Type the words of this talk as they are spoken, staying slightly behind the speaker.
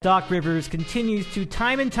Doc Rivers continues to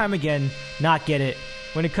time and time again not get it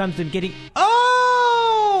when it comes to getting...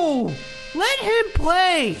 Oh! Let him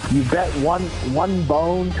play! You bet one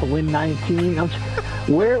bone to win 19.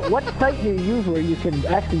 What site do you use where you can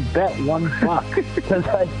actually bet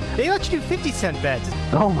 $1? They let you do 50-cent bets.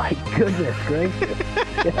 Oh my goodness gracious.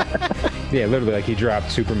 Yeah, literally, like he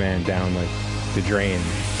dropped Superman down like the drain,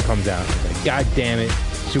 comes out, like, God damn it,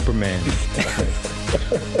 Superman. I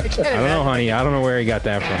don't know, honey. I don't know where he got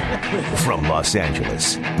that From Los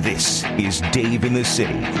Angeles, this is Dave in the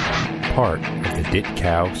City, part of the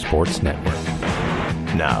DITCOW Sports Network.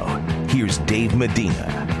 Now, here's Dave Medina.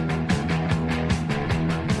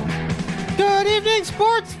 Good evening,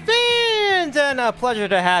 sports fans, and a pleasure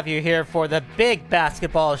to have you here for the big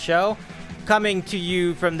basketball show, coming to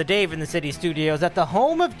you from the Dave in the City studios at the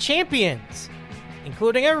home of champions,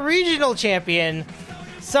 including a regional champion,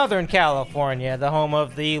 Southern California, the home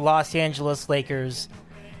of the Los Angeles Lakers,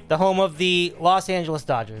 the home of the Los Angeles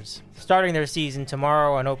Dodgers, starting their season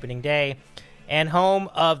tomorrow on opening day, and home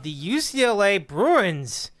of the UCLA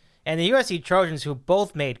Bruins and the USC Trojans, who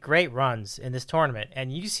both made great runs in this tournament,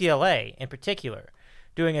 and UCLA in particular,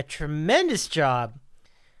 doing a tremendous job,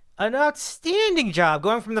 an outstanding job,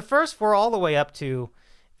 going from the first four all the way up to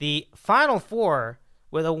the Final Four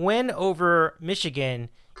with a win over Michigan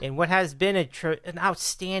in what has been an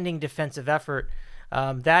outstanding defensive effort.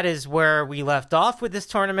 That is where we left off with this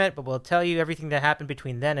tournament, but we'll tell you everything that happened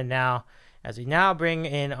between then and now, as we now bring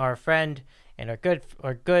in our friend and our good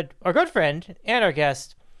friend and our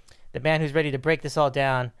guest, the man who's ready to break this all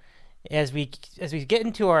down, as we get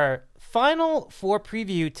into our Final Four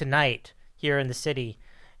preview tonight here in the city.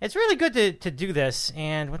 It's really good to do this,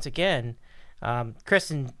 and once again, Chris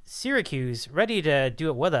in Syracuse ready to do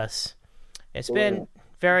it with us. It's been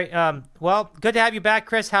very good to have you back,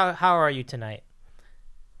 Chris. How are you tonight?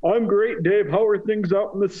 I'm great, Dave. How are things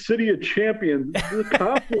out in the city of champions? The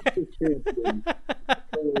conference of champions. I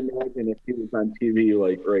can imagine if he was on TV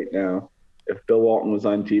like right now. If Bill Walton was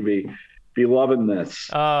on TV, be loving this.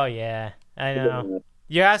 Oh yeah, I know.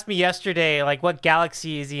 You asked me yesterday, like, what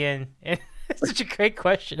galaxy is he in? It's such a great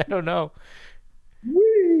question. I don't know.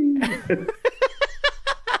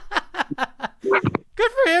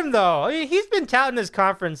 Good for him, though. I mean, he's been touting this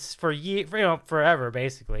conference for forever,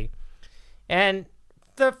 basically. And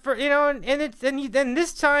and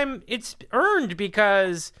this time it's earned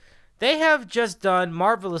because they have just done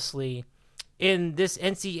marvelously in this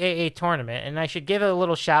NCAA tournament. And I should give a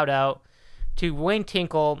little shout out to Wayne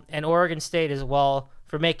Tinkle and Oregon State as well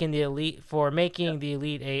for making the Elite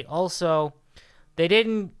Eight. Also, they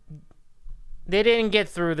didn't get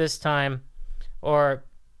through this time, or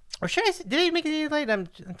should I say, did they make the Elite Eight? I'm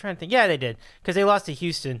trying to think. Yeah, they did, because they lost to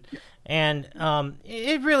Houston, and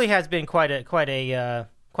it really has been quite a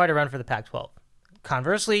run for the Pac-12.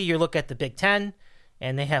 Conversely, you look at the Big Ten,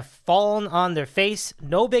 and they have fallen on their face.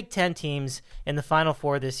 No Big Ten teams in the Final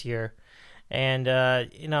Four this year, and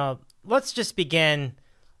let's just begin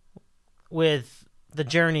with the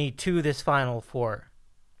journey to this Final Four,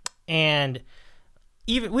 and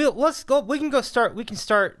we can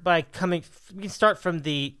start from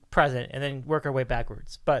the present and then work our way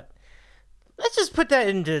backwards. But let's just put that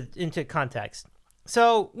into context.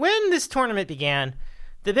 So when this tournament began,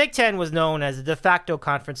 the Big Ten was known as the de facto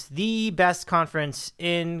conference, the best conference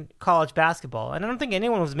in college basketball, and I don't think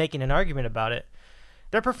anyone was making an argument about it.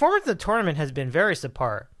 Their performance in the tournament has been very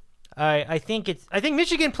subpar. I think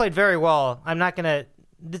Michigan played very well.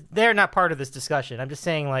 They're not part of this discussion. I'm just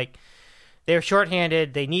saying, like, they're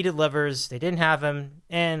shorthanded. They needed livers. They didn't have them.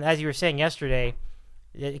 And as you were saying yesterday,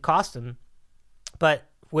 it cost them. But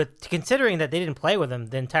considering that they didn't play with them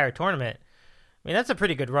the entire tournament, I mean, that's a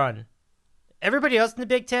pretty good run. Everybody else in the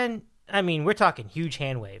Big Ten, I mean, we're talking huge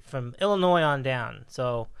hand wave from Illinois on down.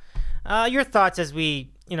 So your thoughts as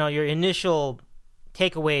your initial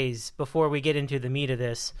takeaways before we get into the meat of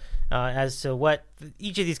this, as to what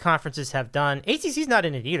each of these conferences have done. ACC's not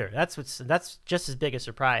in it either. That's just as big a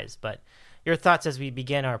surprise. But your thoughts as we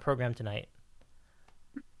begin our program tonight.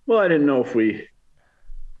 Well, I didn't know if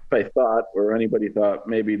I thought, or anybody thought,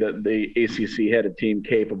 maybe that the ACC had a team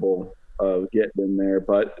capable of getting in there,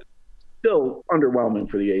 but still underwhelming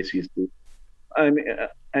for the ACC. I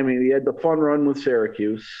mean, he had the fun run with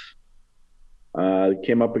Syracuse.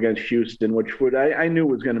 Came up against Houston, which I knew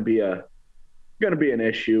was going to be an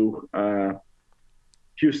issue.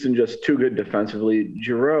 Houston just too good defensively.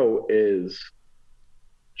 Giroux is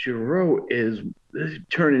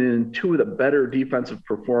turning in two of the better defensive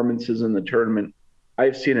performances in the tournament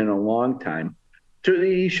I've seen in a long time.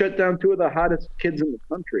 He shut down two of the hottest kids in the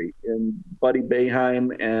country, in Buddy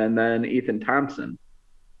Boeheim and then Ethan Thompson,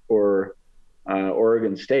 for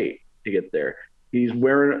Oregon State to get there. He's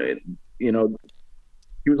wearing, he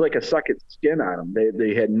was like a suck at skin on him.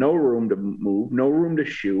 They had no room to move, no room to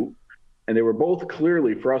shoot, and they were both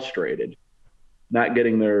clearly frustrated, not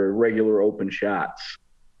getting their regular open shots.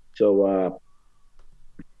 So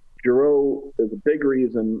Giroux is a big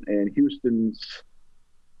reason, and Houston's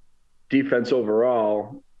defense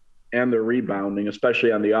overall and their rebounding,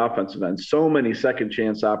 especially on the offensive end, so many second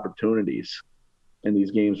chance opportunities in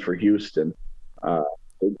these games for Houston.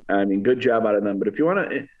 Good job out of them. But if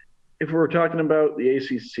we're talking about the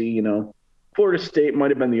ACC, Florida State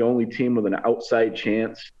might have been the only team with an outside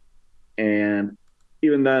chance. And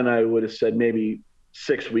even then I would have said maybe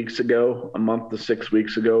 6 weeks ago, a month to 6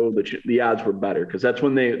 weeks ago, that the odds were better, because that's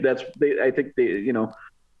when I think you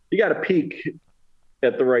got to peak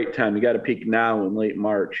at the right time. You got to peak now in late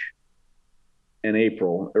March and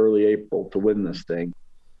early April to win this thing.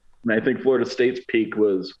 And I think Florida State's peak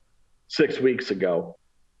was 6 weeks ago.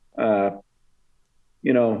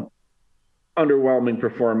 Underwhelming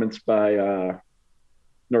performance by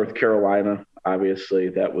North Carolina. Obviously,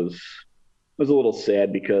 that was a little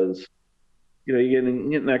sad, because you're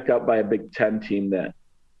getting knocked out by a Big Ten team that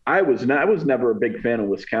I was never a big fan of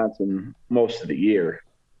Wisconsin most of the year.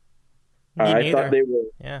 I thought they were.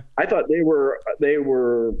 Yeah. I thought they were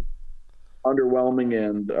underwhelming,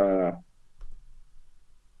 and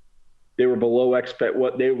they were below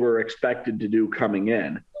what they were expected to do coming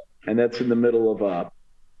in, and that's in the middle of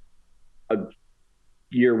a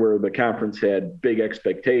year where the conference had big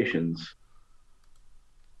expectations.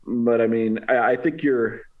 But I think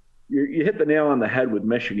you hit the nail on the head with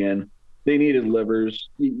Michigan. They needed livers.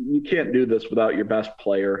 You can't do this without your best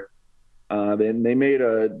player. They made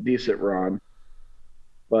a decent run,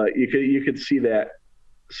 but you could see that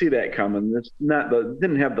coming.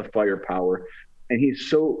 Didn't have the firepower, and he's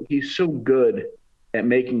so good at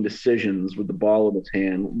making decisions with the ball in his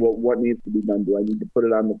hand. What needs to be done? Do I need to put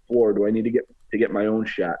it on the floor? Do I need to get my own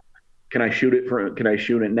shot? Can I shoot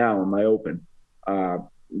it now? Am I open?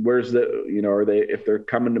 Where's if they're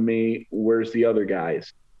coming to me, where's the other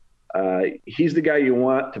guys? He's the guy you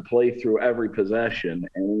want to play through every possession,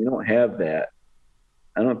 and you don't have that.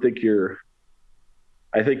 I think your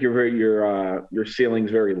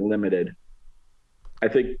ceiling's very limited. I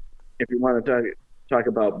think if you want to talk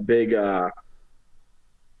about big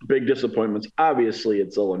disappointments, obviously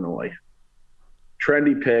it's Illinois.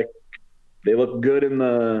 Trendy pick. They look good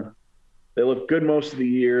most of the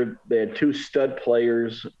year. They had two stud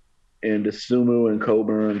players in Dosunmu and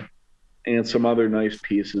Coburn, and some other nice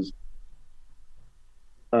pieces.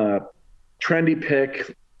 Trendy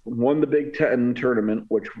pick, won the Big Ten tournament,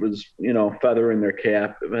 which was, feather in their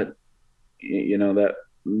cap, but that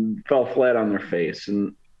fell flat on their face.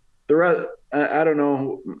 And the rest, I don't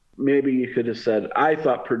know, maybe you could have said, I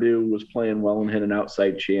thought Purdue was playing well and had an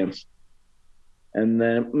outside chance. And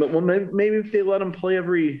then, maybe if they let them play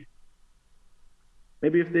every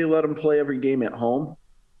game at home,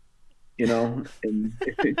 and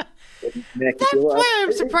that's why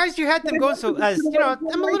I'm surprised you had them go so. I'm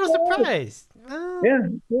a little surprised. Yeah,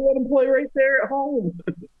 you let them play right there at home.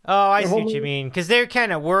 Oh, I see what you mean, because they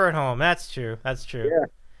kind of were at home. That's true. Yeah,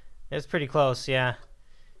 it's pretty close. Yeah,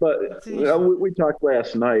 but we talked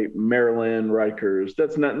last night. Maryland, Rutgers.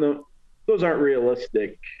 Those aren't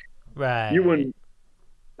realistic. Right. You wouldn't.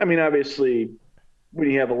 Obviously, when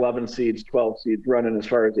you have 11 seeds, 12 seeds running as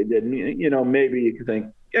far as they did, maybe you could think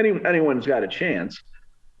anyone's got a chance.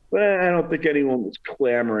 But I don't think anyone was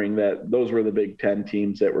clamoring that those were the Big Ten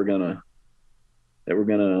teams that were gonna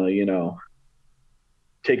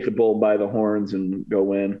take the bull by the horns and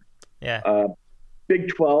go in. Yeah. Big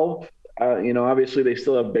 12, obviously they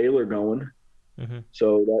still have Baylor going,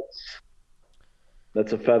 so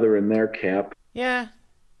that's a feather in their cap. Yeah.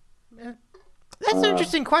 That's an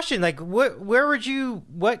interesting question. Like, where would you,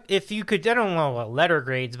 if you could, I don't know what letter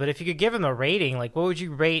grades, but if you could give them a rating, like, what would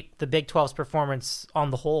you rate the Big 12's performance on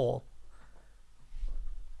the whole?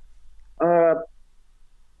 I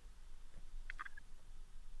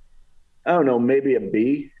don't know, maybe a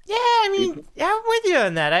B. Yeah, I'm with you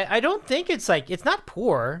on that. I don't think it's not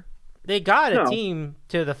poor. They got a team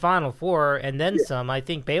to the Final Four and then some. I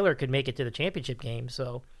think Baylor could make it to the championship game,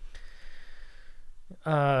 so.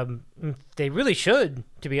 They really should,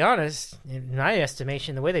 to be honest. In my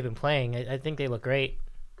estimation, the way they've been playing, I think they look great.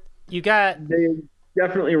 They're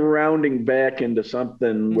definitely rounding back into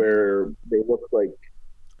something where they look like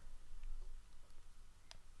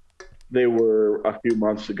they were a few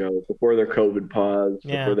months ago, before their COVID pause,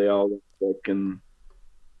 before they all went sick, and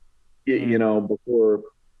before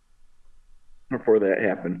that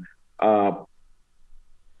happened.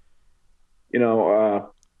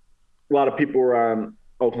 a lot of people were on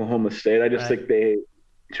Oklahoma State. I just Right. think they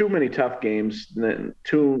too many tough games. Then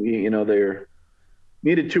they're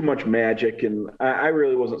needed too much magic, and I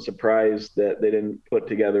really wasn't surprised that they didn't put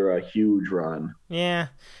together a huge run. Yeah,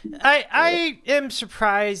 I am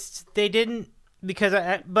surprised they didn't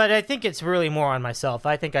but I think it's really more on myself.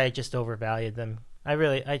 I think I just overvalued them. I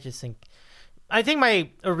think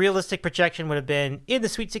a realistic projection would have been in the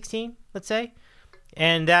Sweet 16, let's say,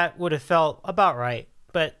 and that would have felt about right.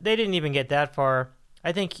 But they didn't even get that far.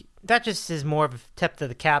 I think that just is more of a tip to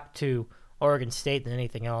the cap to Oregon State than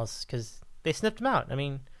anything else because they sniffed them out. I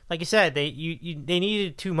mean, like you said, they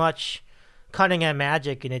needed too much cunning and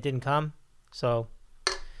magic, and it didn't come. So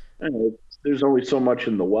there's only so much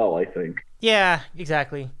in the well, I think. Yeah,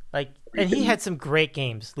 exactly. And he had some great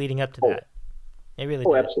games leading up to that. It really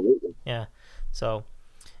did. Absolutely. Yeah. So,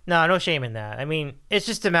 no shame in that. I mean, it's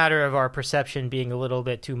just a matter of our perception being a little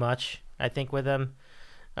bit too much, I think, with him.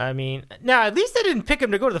 I mean, now at least I didn't pick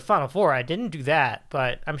him to go to the Final Four. I didn't do that,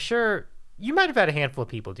 but I'm sure you might have had a handful of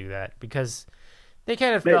people do that because they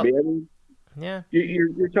kind of felt. Maybe. I mean, yeah.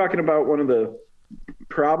 You're talking about one of the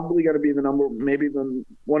probably going to be the number, maybe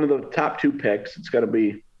one of the top two picks. It's got to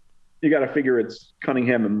be. You got to figure it's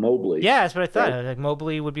Cunningham and Mobley. Yeah, that's what I thought. Right? Like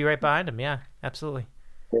Mobley would be right behind him. Yeah, absolutely.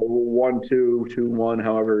 Or 1-2, 2-1,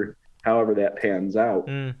 however that pans out.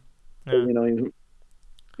 Yeah. So, he's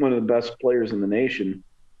one of the best players in the nation.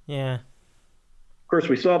 Yeah. Of course,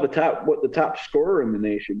 we saw what the top scorer in the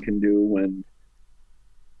nation can do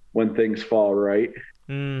when things fall right.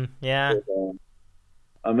 Yeah. With,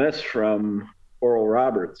 a miss from Oral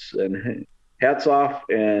Roberts, and hats off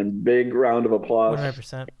and big round of applause.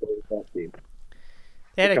 100%. They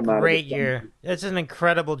had a great year. It's an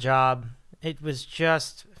incredible job. It was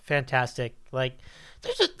just fantastic. I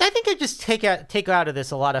think I just take out of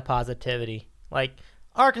this a lot of positivity. Like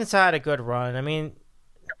Arkansas had a good run. I mean,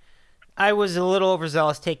 I was a little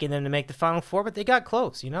overzealous taking them to make the Final Four, but they got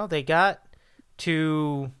close. They got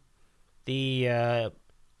to the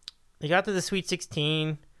Sweet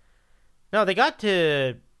 16. No, they got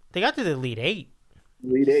to the Elite Eight.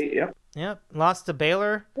 Elite Eight, yep. Yep. Lost to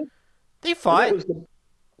Baylor. They fought.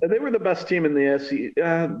 They were the best team in the SEC.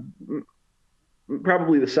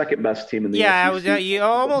 Probably the second best team in the SEC. Yeah, you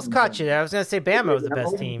almost caught you there. I was going to say Bama was the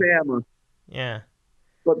best team. Bama. Yeah.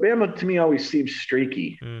 But Bama, to me, always seems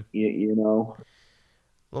streaky, you know.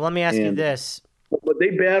 Well, let me ask you this. But they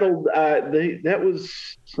battled. That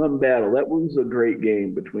was some battle. That was a great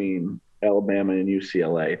game between Alabama and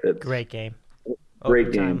UCLA. Great game.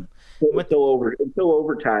 Great game. Until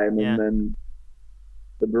overtime, and then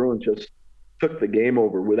the Bruins just took the game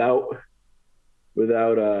over without.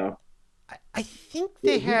 I think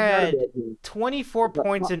they had 24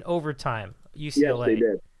 points in overtime. UCLA. Yes, they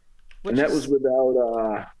did. And that was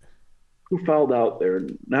without who fouled out there?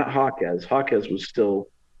 Not Hawkes. Hawkes was still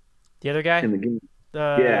the other guy in the game.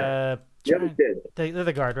 Yeah, he did. The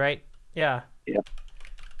other guard, right? Yeah. Yeah.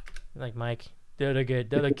 Like Mike, the other kid.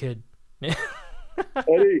 The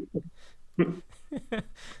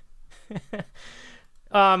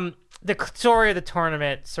story of the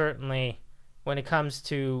tournament, certainly, when it comes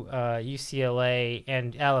to UCLA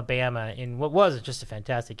and Alabama in what was just a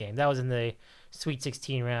fantastic game. That was in the Sweet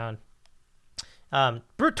 16 round.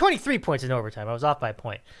 23 points in overtime. I was off by a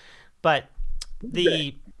point. But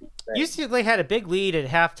the UCLA had a big lead at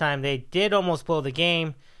halftime. They did almost blow the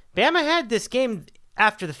game. Bama had this game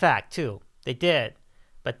after the fact, too. They did.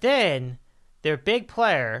 But then their big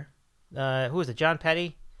player, who was it, John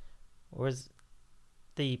Petty? Or was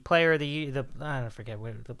the player of the I don't forget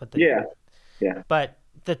what, but yeah. But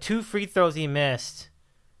the 2 free throws he missed.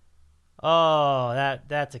 Oh,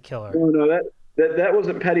 that's a killer. No, that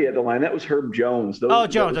wasn't Petty at the line. That was Herb Jones.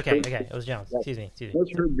 Jones. Okay. It was Jones. Excuse me. That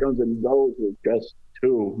was Herb Jones, and those were just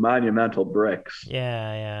 2 monumental bricks.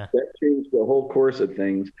 Yeah. That changed the whole course of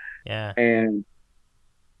things. Yeah. And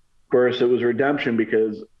of course, it was redemption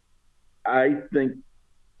because I think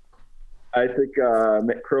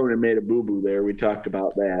Mick Cronin made a boo-boo there. We talked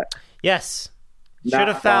about that. Yes. Should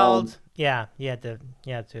have fouled. Yeah, he had to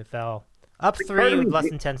foul. Up 3 with less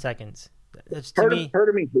than 10 seconds. Part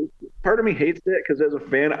of me hates it because as a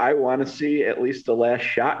fan, I want to see at least the last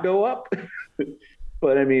shot go up.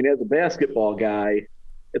 But I mean, as a basketball guy,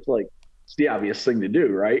 it's the obvious thing to do,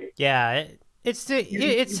 right? Yeah, it's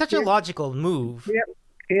such a logical move.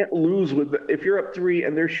 Can't lose if you're up 3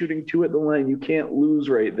 and they're shooting 2 at the line. You can't lose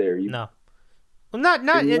right there. No. Well,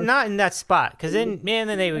 not in that spot, because then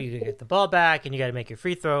you get the ball back and you got to make your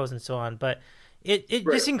free throws and so on. But it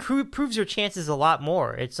just improves your chances a lot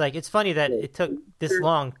more. It's funny that it took this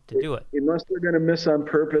long to do it. Unless they're going to miss on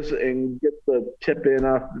purpose and get the tip in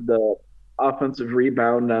offensive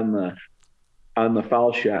rebound on the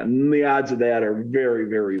foul shot, and the odds of that are very,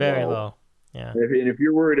 very, very low. Yeah. And if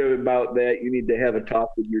you're worried about that, you need to have a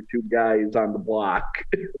talk with your two guys on the block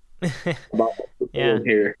about what's going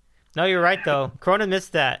here. No, you're right though. Cronin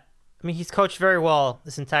missed that. I mean, he's coached very well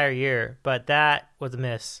this entire year, but that was a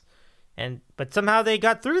miss. But somehow they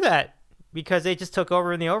got through that because they just took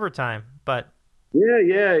over in the overtime. But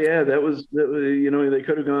yeah. That was they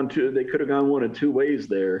could have gone one of two ways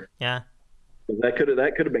there. Yeah. That could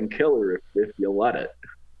have been killer if you let it.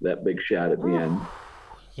 That big shot at the end.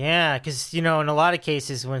 Yeah, because in a lot of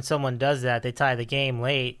cases when someone does that, they tie the game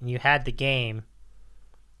late, and you had the game.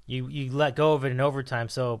 You let go of it in overtime.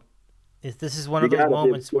 So this is one of those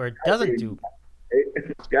moments where it doesn't do.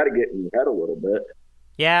 It's got to get in your head a little bit.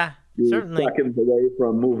 Yeah, certainly. Seconds away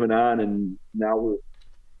from moving on, and now we're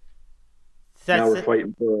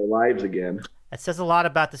fighting for our lives again. That says a lot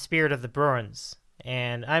about the spirit of the Bruins,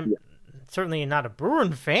 and I'm certainly not a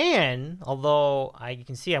Bruin fan, although you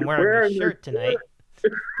can see I'm wearing a shirt tonight.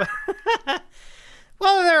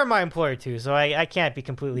 Well, they're my employer too, so I can't be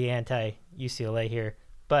completely anti-UCLA here.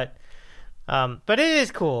 But it is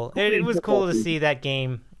cool. It was cool to see that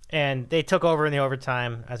game, and they took over in the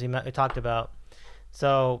overtime, as we talked about.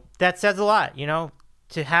 So that says a lot,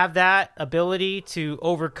 to have that ability to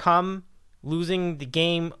overcome losing the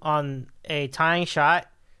game on a tying shot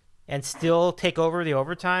and still take over the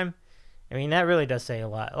overtime. I mean, that really does say a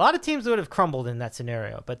lot. A lot of teams would have crumbled in that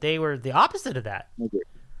scenario, but they were the opposite of that.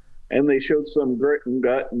 And they showed some grit and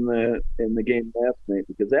gut in the game last night,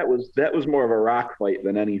 because that was more of a rock fight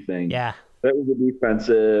than anything. Yeah, that was a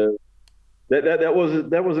defensive.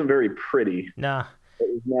 That wasn't very pretty. No, it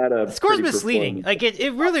was not a. The score's misleading. Like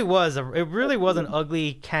it really was an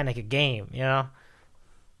ugly kind of a game. A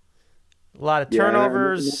lot of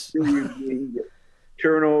turnovers.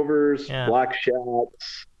 Turnovers, block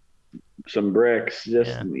shots, some bricks.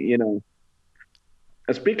 And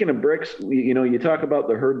speaking of bricks, you talk about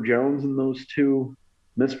the Herb Jones and those two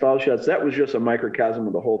missed foul shots. That was just a microcosm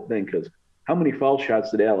of the whole thing, because how many foul shots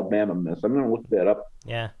did Alabama miss? I'm going to look that up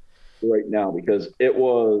right now, because it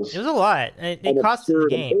was a lot. It cost the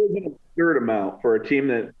game. It was an absurd amount for a team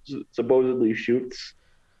that supposedly shoots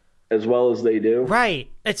as well as they do. Right.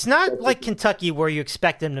 It's not like Kentucky where you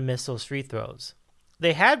expect them to miss those free throws.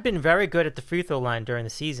 They had been very good at the free throw line during the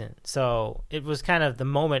season, so it was kind of the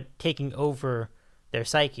moment taking over their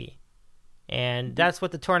psyche. And that's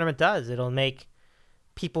what the tournament does. It'll make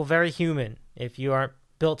people very human if you aren't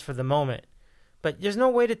built for the moment. But there's no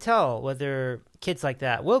way to tell whether kids like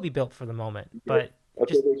that will be built for the moment. But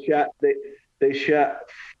they shot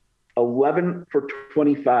 11 for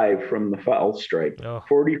 25 from the foul stripe.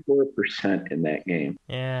 44% in that game.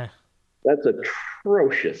 Yeah. That's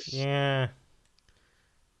atrocious. Yeah.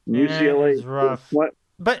 UCLA is rough.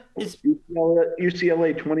 But it's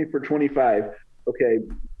UCLA 20 for 25. Okay,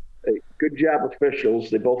 good job, officials.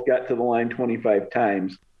 They both got to the line 25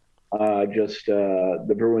 times.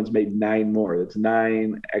 The Bruins made 9 more. That's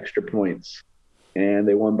 9 extra points, and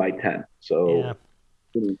they won by 10. So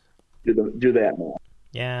do that now.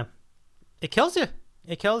 Yeah, it kills you.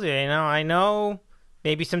 It kills you. I know.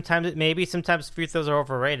 Maybe sometimes free throws are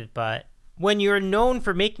overrated, but when you're known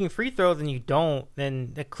for making free throws and you don't,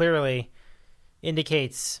 then it clearly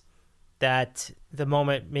indicates that the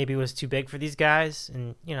moment maybe was too big for these guys.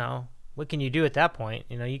 And, what can you do at that point?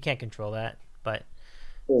 You can't control that. But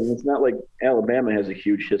it's not like Alabama has a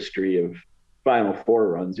huge history of Final Four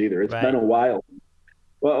runs either. It's been a while.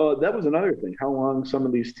 Well, that was another thing. How long some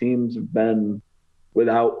of these teams have been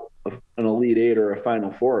without an Elite Eight or a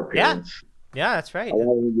Final Four appearance. Yeah, that's right.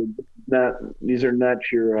 These are not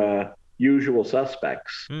your usual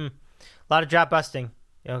suspects. A lot of drop busting.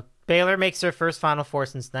 Baylor makes their first Final Four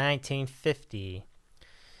since 1950.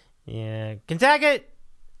 Yeah, Gonzaga,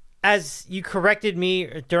 as you corrected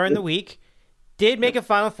me during the week, did make a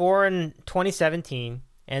Final Four in 2017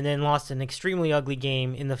 and then lost an extremely ugly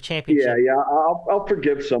game in the championship. Yeah. I'll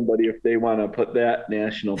forgive somebody if they want to put that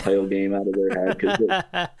national title game out of their head, because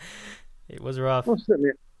it was rough. I was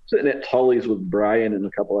sitting at Tully's with Brian and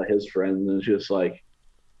a couple of his friends, and it's just like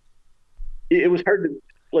it was hard to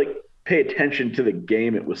pay attention to the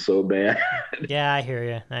game. It was so bad. Yeah, I hear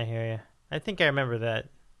you. I think I remember that.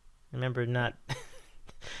 I remember not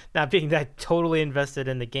being that totally invested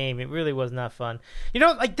in the game. It really was not fun.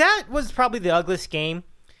 That was probably the ugliest game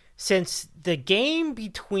since the game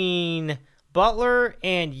between Butler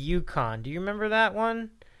and UConn. Do you remember that one?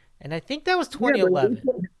 And I think that was 2011.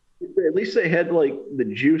 Yeah, at least they had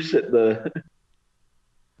the juice at the,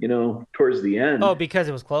 towards the end. Oh, because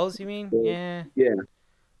it was close, you mean? Yeah. Yeah.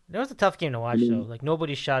 It was a tough game to watch, though. Like,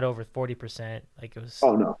 nobody shot over 40%. Like, it was...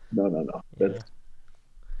 Oh, no. Yeah.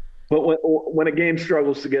 But when a game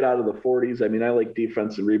struggles to get out of the 40s, I mean, I like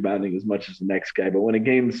defense and rebounding as much as the next guy. But when a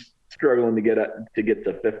game's struggling to get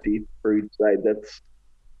to 50 for each side,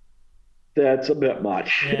 that's a bit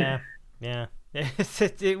much. Yeah.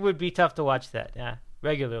 It would be tough to watch that. Yeah,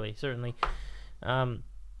 regularly, certainly.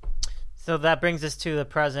 So that brings us to the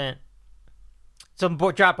present. So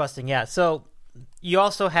drop busting, yeah. So you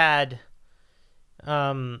also had,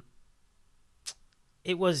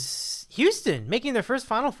 it was Houston making their first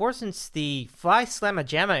Final Four since the Fly Slamma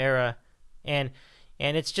Jamma era, and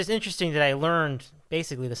it's just interesting that I learned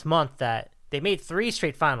basically this month that they made 3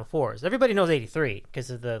 straight Final Fours. Everybody knows '83 because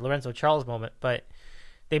of the Lorenzo Charles moment, but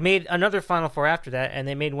they made another Final Four after that, and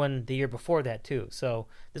they made one the year before that too. So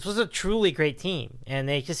this was a truly great team, and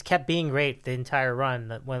they just kept being great the entire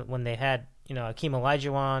run. When they had Akeem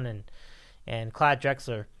Olajuwon and Clyde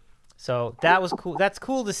Drexler, so that was cool. That's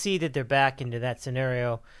cool to see that they're back into that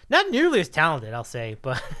scenario. Not nearly as talented, I'll say,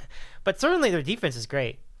 but certainly their defense is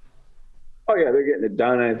great. Oh yeah, they're getting it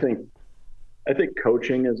done. I think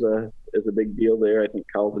coaching is a big deal there. I think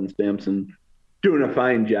Calvin Sampson doing a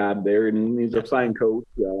fine job there, and he's a fine coach.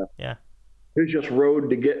 Yeah. His just road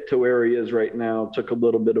to get to where he is right now took a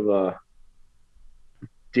little bit of a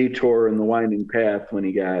detour in the winding path when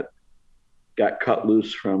he got cut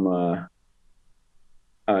loose from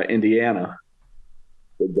Indiana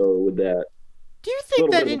to go with that. Do you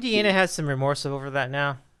think that Indiana has some remorse over that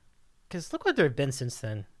now? Because look what they've been since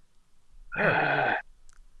then.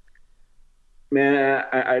 Man,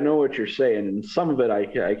 I know what you're saying, and some of it I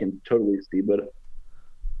can totally see, but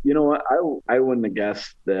you know what? I wouldn't have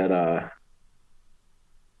guessed that.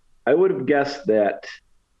 I would have guessed that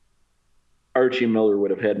Archie Miller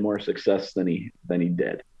would have had more success than he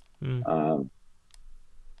did.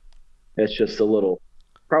 It's just a little,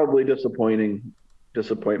 probably disappointment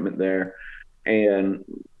there, and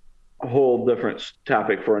a whole different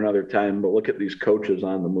topic for another time. But look at these coaches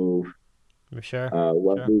on the move. For sure.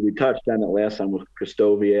 We touched on it last time with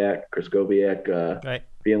Kriskoviak, right,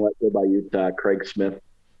 being let go by Utah. Craig Smith,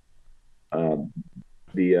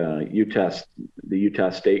 the Utah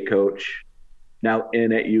State coach, now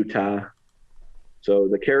in at Utah. So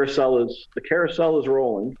the carousel is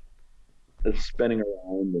rolling, it's spinning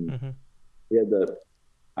around, and we had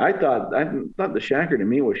I thought the shocker to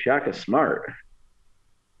me was Shaka Smart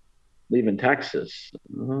leaving Texas.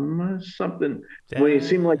 Something when he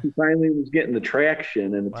seemed like he finally was getting the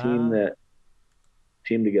traction and a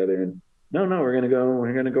team together. And no, we're gonna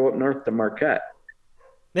go up north to Marquette.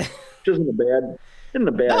 Which isn't a bad.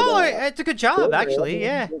 No, it's a good job actually.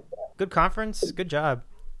 Yeah, good conference, good job.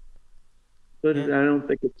 But I don't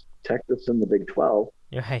think it's Texas in the Big 12.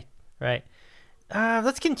 You're right.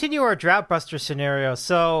 Let's continue our drought buster scenario.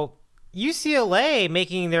 So UCLA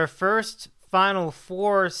making their first Final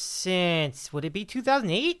Four since, would it be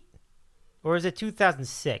 2008? Or is it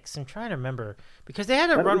 2006? I'm trying to remember. Because they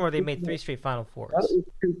had a run where they made 3 straight Final Fours. That was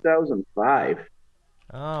 2005.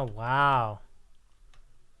 Oh, wow.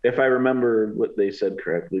 If I remember what they said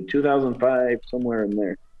correctly. 2005, somewhere in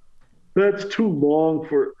there. That's too long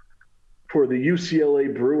for the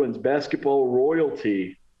UCLA Bruins basketball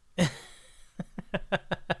royalty.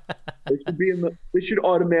 They should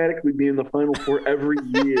automatically be in the Final Four every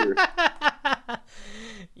year.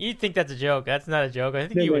 You think that's a joke? That's not a joke. I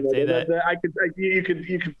think you would say that. You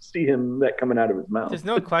could see that coming out of his mouth. There's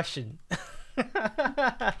no question.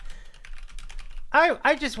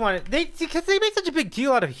 I just wanted because they made such a big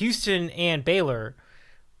deal out of Houston and Baylor,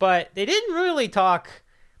 but they didn't really talk.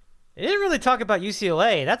 They didn't really talk about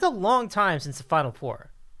UCLA. That's a long time since the Final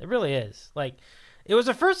Four. It really is. Like, it was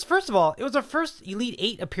the first. First of all, it was our first Elite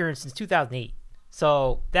Eight appearance since 2008.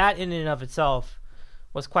 So that in and of itself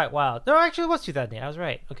was quite wild. No, actually, it was 2008. I was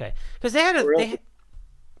right. Okay, because they had a. Really?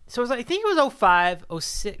 So it was, I think it was 05,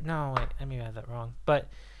 06. No, wait, I maybe I had that wrong. But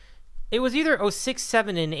it was either 06,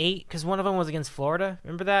 7, and 8 because one of them was against Florida.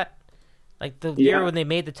 Remember that? Like the year when they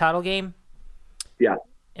made the title game. Yeah.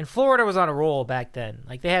 And Florida was on a roll back then.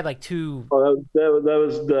 Like, they had, like, 2... Oh, that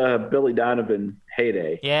was the Billy Donovan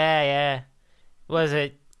heyday. Yeah. Was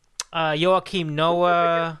it Joakim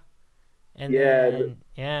Noah? And then,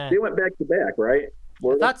 they went back-to-back, right? I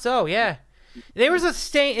Florida? thought so, yeah. There was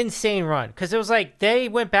a insane run. Because it was like, they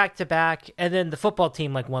went back-to-back, and then the football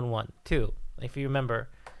team, like, won, too. If you remember.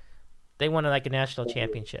 They won, like, a national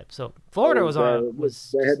championship. So, Florida was on...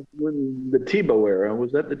 They had the Tebow era.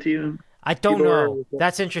 Was that the team? I don't know.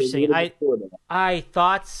 That's interesting. I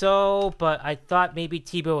thought so, but I thought maybe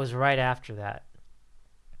Tebow was right after that.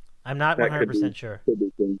 I'm not 100% sure.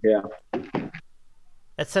 Yeah.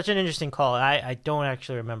 That's such an interesting call. I don't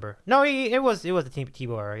actually remember. No, it was the team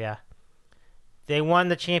Tebow era. Yeah, they won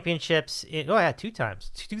the championships. 2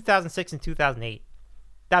 times, 2006 and 2008.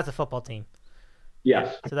 That's a football team.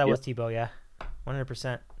 Yes. So that was Tebow. Yeah,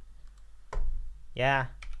 100%. Yeah,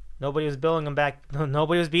 nobody was billing him back.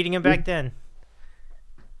 Nobody was beating him back then.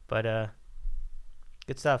 But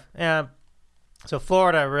good stuff. Yeah. So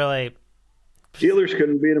Florida really. Steelers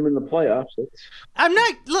couldn't beat them in the playoffs.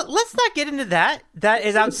 Let's not get into that. That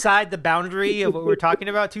is outside the boundary of what we're talking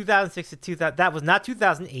about. 2006 to 2000. That was not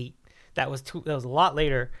 2008. That was a lot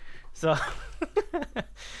later. So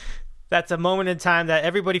that's a moment in time that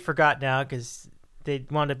everybody forgot now because they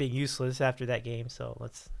wound up being useless after that game. So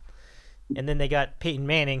and then they got Peyton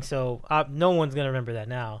Manning. So no one's gonna remember that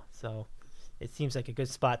now. So it seems like a good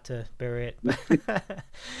spot to bury it.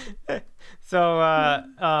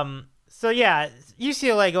 So yeah,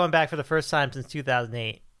 UCLA going back for the first time since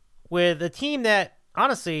 2008 with a team that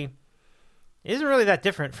honestly isn't really that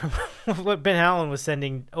different from what Ben Allen was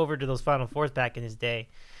sending over to those Final Fours back in his day.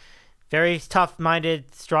 Very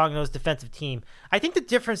tough-minded, strong-nosed defensive team. I think the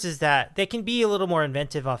difference is that they can be a little more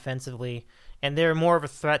inventive offensively, and they're more of a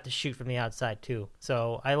threat to shoot from the outside too.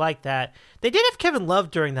 So I like that. They did have Kevin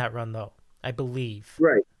Love during that run, though, I believe.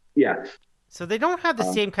 Right. Yes. So they don't have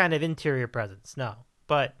the same kind of interior presence, no.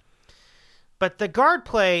 But the guard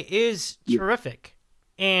play is terrific.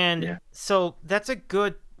 And so that's a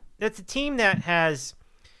team that has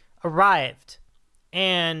arrived.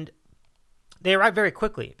 And they arrived very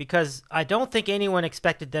quickly because I don't think anyone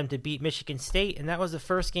expected them to beat Michigan State. And that was the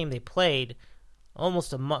first game they played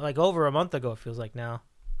almost over a month ago, it feels like now.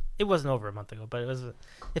 It wasn't over a month ago, but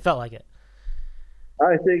it felt like it.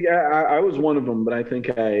 I think I was one of them, but I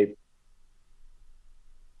think I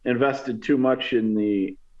invested too much in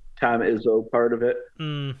the Tom Izzo part of it.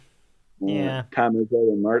 Yeah. Tom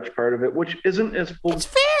Izzo and March part of it, which isn't as full. It's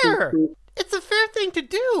fair. It's a fair thing to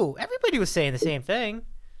do. Everybody was saying the same thing.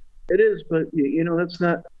 It is, but that's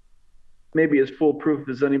not maybe as foolproof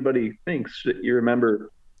as anybody thinks. You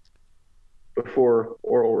remember before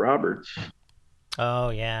Oral Roberts. Oh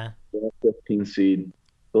yeah. The 15 seed,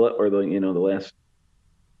 or the last.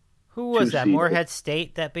 Who was that? Morehead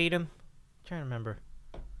State that beat him? I'm trying to remember.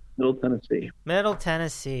 Middle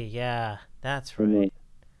Tennessee, yeah, that's right.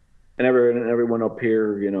 And everyone up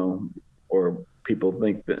here, or people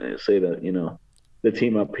say that, the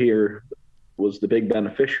team up here was the big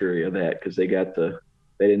beneficiary of that because they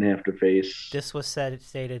didn't have to face. This was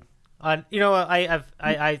stated. I've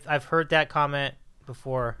heard that comment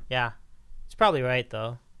before. Yeah, it's probably right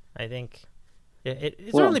though. I think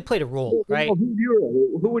it's certainly played a role, right?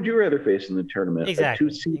 Who would you rather face in the tournament? Exactly. A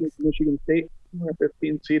 2-seeded Michigan State or a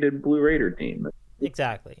 15-seeded Blue Raider team?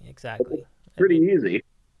 Exactly. Pretty easy.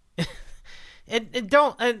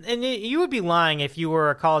 And you would be lying if you were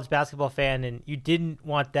a college basketball fan and you didn't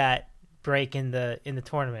want that break in the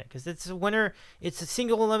tournament because it's a winner. It's a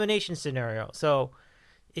single elimination scenario. So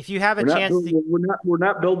if you have we're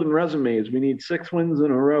not building resumes. We need 6 wins in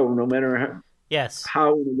a row, no matter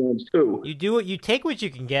how it wins too. You do it. You take what you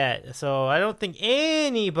can get. So I don't think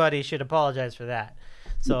anybody should apologize for that.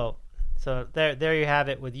 So there you have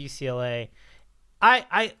it with UCLA.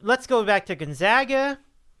 Let's go back to Gonzaga,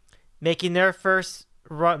 making their first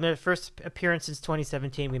appearance since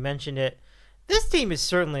 2017. We mentioned it. This team is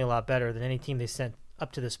certainly a lot better than any team they've sent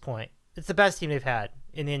up to this point. It's the best team they've had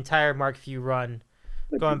in the entire Mark Few run,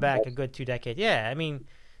 going back a good 2 decades. Yeah, I mean,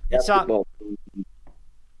 it's all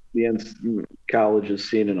the college has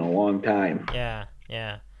seen in a long time. Yeah.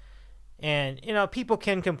 And, people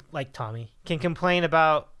can, like Tommy, can complain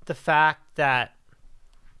about the fact that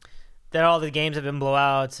all the games have been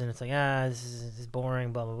blowouts and it's like, this is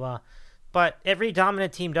boring, blah, blah, blah. But every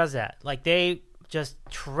dominant team does that. Like, they just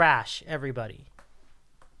trash everybody.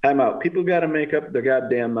 Time out. People got to make up their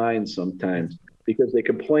goddamn minds sometimes because they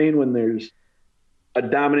complain when there's a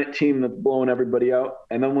dominant team that's blowing everybody out.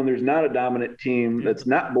 And then when there's not a dominant team that's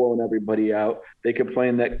not blowing everybody out, they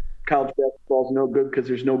complain that college basketball is no good because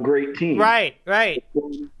there's no great team. Right.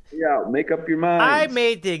 Yeah, make up your mind. I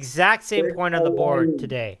made the exact same point on the board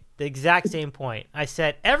today. The exact same point. I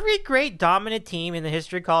said every great dominant team in the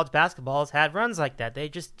history of college basketball has had runs like that. They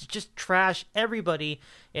just trash everybody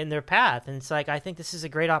in their path. And it's like, I think this is a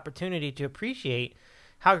great opportunity to appreciate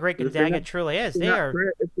how great Gonzaga truly is.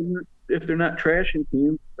 If they're not trashing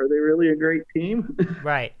teams, are they really a great team?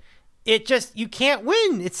 Right. It just, you can't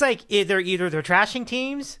win. It's like either they're trashing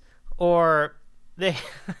teams or they're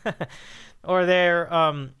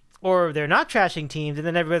not trashing teams, and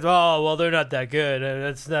then everybody's, oh, well, they're not that good.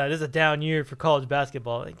 It's a down year for college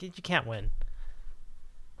basketball. You can't win.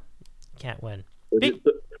 You can't win.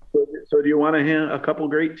 So do you want to have a couple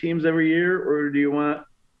great teams every year, or do you want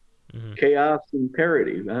chaos and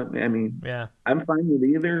parity? I mean, yeah, I'm fine with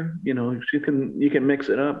either. You can mix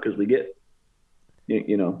it up because we get,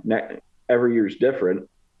 every year's different.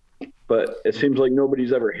 But it seems like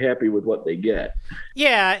nobody's ever happy with what they get.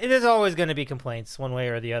 Yeah, there's always going to be complaints one way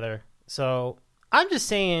or the other. So I'm just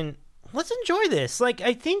saying, let's enjoy this. Like,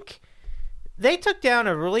 I think they took down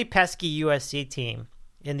a really pesky USC team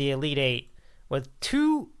in the Elite Eight with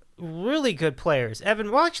 2 really good players.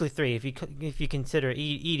 Actually 3 if you consider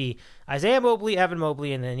Edey, Isaiah Mobley, Evan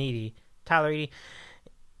Mobley, and then Tyler Edey,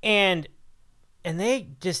 and they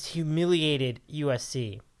just humiliated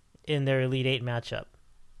USC in their Elite Eight matchup.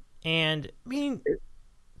 And I mean,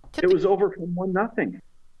 it was over from 1-0.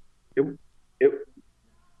 It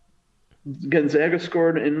Gonzaga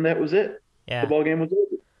scored, and that was it. Yeah, the ball game was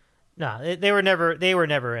over. No, they were never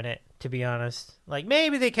in it, to be honest. Like,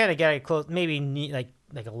 maybe they kind of got it close, maybe like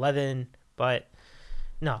 11, but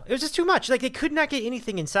no, it was just too much. Like, they could not get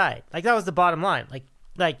anything inside. Like, that was the bottom line.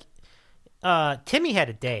 Like Timmy had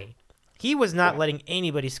a day. He was not letting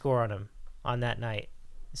anybody score on him on that night.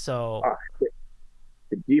 So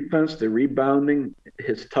the defense, the rebounding,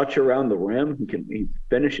 his touch around the rim, he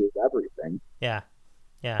finishes everything. Yeah.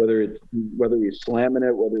 Whether he's slamming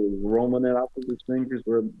it, whether he's rolling it off of his fingers,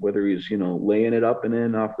 or whether he's laying it up and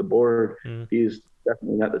in off the board, he's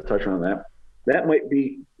definitely got the touch on that. That might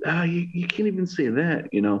be you can't even say that.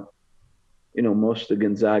 Most of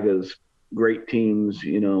Gonzaga's great teams,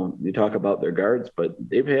 you talk about their guards, but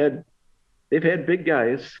they've had big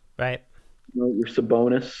guys, right? Your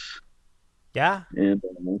Sabonis. Yeah, and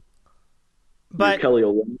but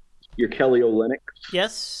your Kelly Olynyk.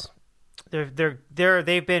 Yes,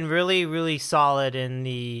 they've been really, really solid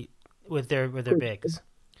with their bigs.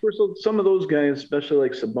 So some of those guys, especially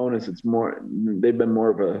like Sabonis, they've been more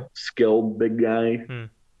of a skilled big guy,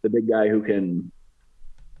 the big guy who can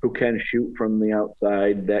shoot from the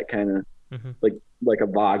outside, that kind of like a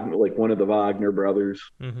Wagner, like one of the Wagner brothers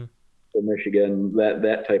from Michigan,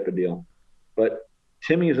 that type of deal. But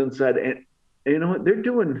Timmy's inside, and you know what they're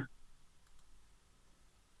doing?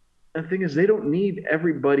 The thing is, they don't need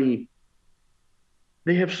everybody.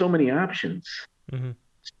 They have so many options.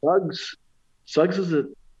 Suggs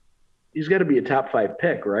he's got to be a top 5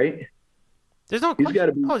 pick, right? There's no question.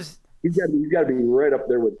 He's got to be right up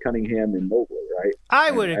there with Cunningham and Mobley, right?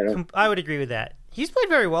 I would agree with that. He's played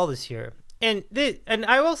very well this year, and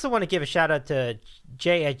I also want to give a shout out to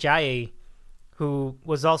Jay Ajayi, who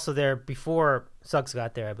was also there before Suggs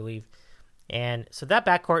got there, I believe. And so that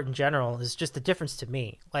backcourt in general is just the difference to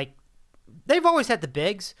me. Like, they've always had the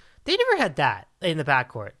bigs. They never had that in the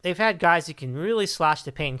backcourt. They've had guys who can really slash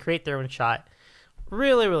the paint and create their own shot.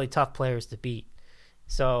 Really, really tough players to beat.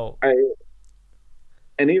 So,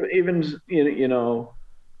 even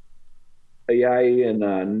Ajayi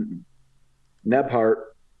and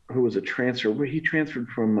Nebhart, who was a transfer, where he transferred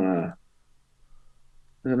from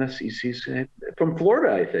an SEC from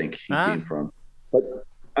Florida, I think he came from. But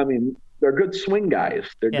I mean, they're good swing guys.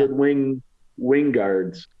 They're good wing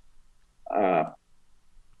guards.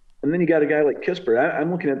 And then you got a guy like Kispert.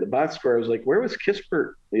 I'm looking at the box score. I was like, where was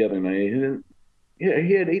Kispert the other night?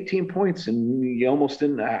 He had 18 points,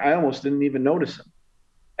 and I almost didn't even notice him.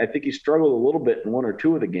 I think he struggled a little bit in 1 or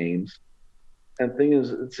 2 of the games. And the thing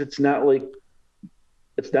is, it's not like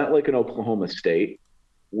an Oklahoma State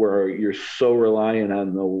where you're so reliant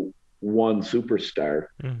on the one superstar.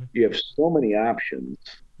 You have so many options.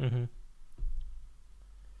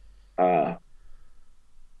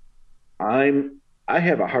 I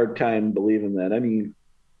have a hard time believing that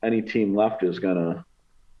any team left is gonna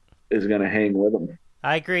hang with them.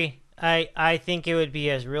 I agree. I think it would be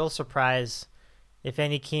a real surprise if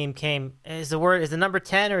any team came. Is the number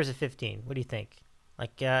 10 or is it 15? What do you think?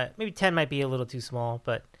 Like, maybe 10 might be a little too small,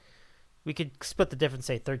 but we could split the difference,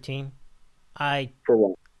 say 13. For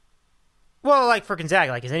what? Well, like for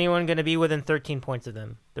Gonzaga, like, is anyone going to be within 13 points of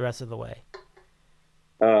them the rest of the way?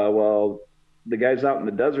 Well, the guys out in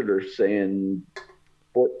the desert are saying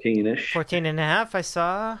 14-ish. 14 and a half, I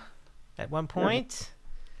saw at one point.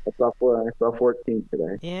 Yeah. I saw 14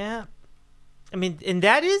 today. Yeah. I mean, and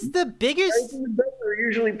that is the biggest. They're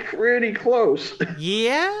usually pretty close.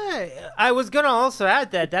 Yeah. I was going to also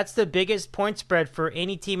add that's the biggest point spread for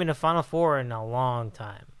any team in the Final Four in a long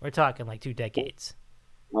time. We're talking like 2 decades.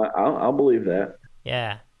 I'll believe that.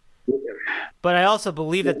 Yeah. But I also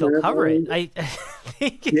believe that they'll cover it. I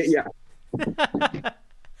think yeah.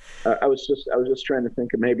 I was just trying to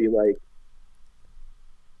think of maybe, like,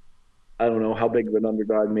 I don't know how big of an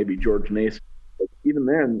underdog maybe George Mason Even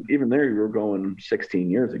there, you were going 16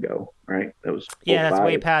 years ago, right? That was that's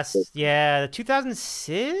way past. Yeah,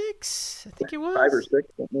 2006, I think it was 5 or 6.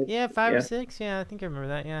 Yeah, 5 or 6. Yeah, I think I remember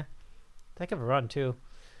that. Yeah, heck of a run too.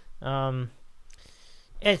 And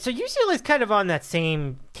so UCLA is kind of on that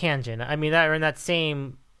same tangent. I mean, in that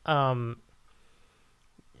same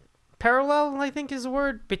parallel, I think is the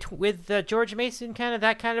word, with George Mason, kind of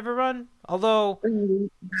that kind of a run. Although,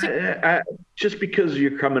 just because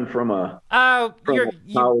you're coming from a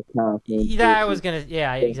college conference, I was gonna,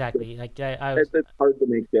 exactly. Like, it's hard to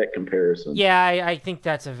make that comparison. Yeah, I think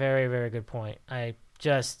that's a very, very good point. I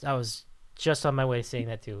was just on my way to saying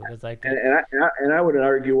that too. It was like, and I would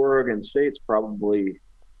argue Oregon State's probably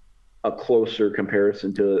a closer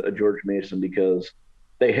comparison to a George Mason because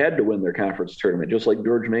they had to win their conference tournament, just like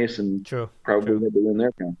George Mason probably had to win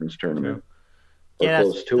their conference tournament. True. Yeah,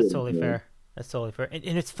 that's totally fair. That's totally fair.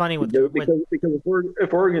 And it's funny because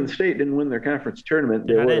if Oregon State didn't win their conference tournament,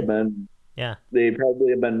 they would have been. Yeah. They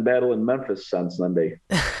probably have been battling Memphis on Sunday.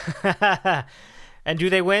 And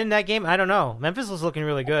do they win that game? I don't know. Memphis was looking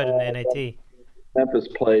really good in the NIT. Memphis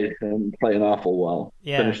playing awful well.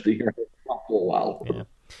 Yeah. Finished the year awful well.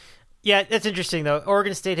 Yeah, that's interesting though.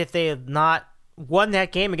 Oregon State, if they had not won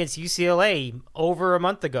that game against UCLA over a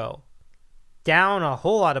month ago, down a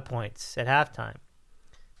whole lot of points at halftime.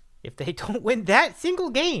 If they don't win that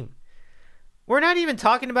single game, we're not even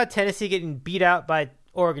talking about Tennessee getting beat out by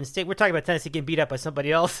Oregon State. We're talking about Tennessee getting beat out by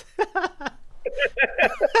somebody else.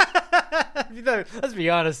 Let's be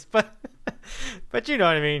honest, but you know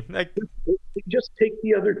what I mean. Like, just take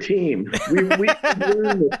the other team. We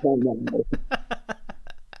learn this one now.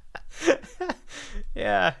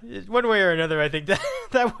 Yeah, one way or another, I think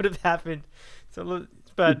that would have happened. So,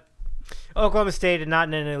 but Oklahoma State is not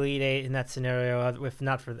in an Elite Eight in that scenario. If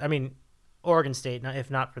not for, Oregon State, if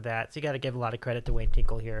not for that. So you got to give a lot of credit to Wayne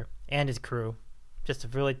Tinkle here and his crew. Just a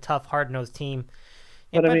really tough, hard-nosed team.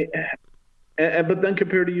 But but then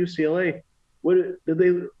compared to UCLA,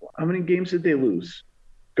 how many games did they lose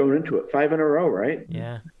going into it? 5 in a row, right?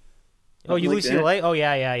 Yeah. Oh, you lose UCLA? Oh,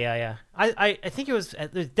 yeah. I think there's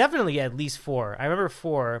definitely at least 4. I remember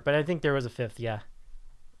 4, but I think there was a 5th, yeah.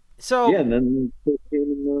 So and then they came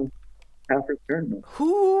in the conference tournament.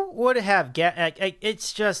 Who would have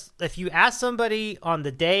it's just, if you ask somebody on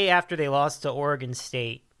the day after they lost to Oregon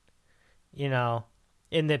State, in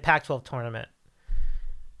the Pac-12 tournament,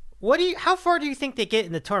 how far do you think they get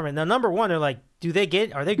in the tournament? Now, number one, they're like, are they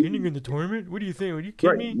getting in the tournament? What do you think? Are you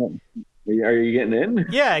kidding me? Are you getting in?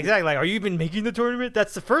 Yeah, exactly. Like, are you even making the tournament?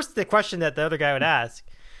 That's the question that the other guy would ask.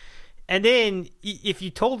 And then if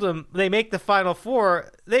you told them they make the Final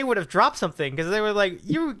Four, they would have dropped something because they were like,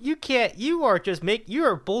 you can't, you are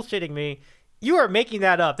bullshitting me. You are making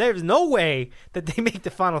that up. There's no way that they make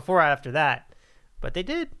the Final Four after that. But they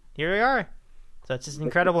did. Here we are. So it's just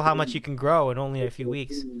incredible how much you can grow in only a few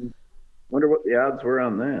weeks. Wonder what the odds were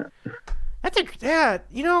on that.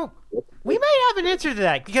 We might have an answer to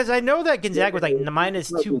that because I know that Gonzaga was like minus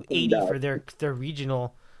 280 for their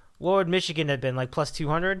regional. What would Michigan have been, like plus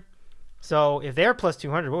 200? So if they're plus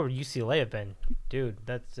 200, what would UCLA have been? Dude,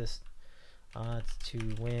 that's just odds to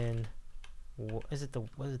win. Is it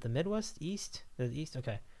the Midwest? East? The East?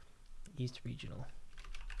 Okay. East regional.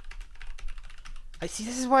 I see.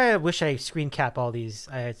 This is why I wish I screen cap all these.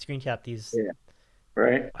 I had screen capped these. Yeah.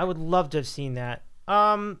 Right. I would love to have seen that.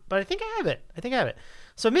 But I think I have it.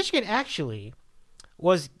 So Michigan actually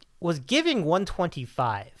was giving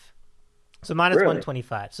 125. So minus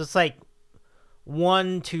 125. So it's like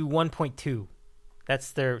 1 to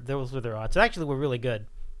 1.2. Those were their odds. So actually, we're really good.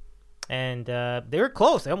 And they were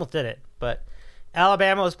close. They almost did it. But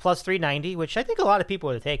Alabama was plus 390, which I think a lot of people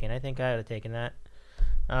would have taken. I think I would have taken that.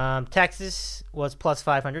 Texas was plus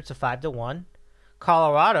 500, so 5 to 1.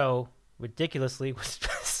 Colorado, ridiculously, was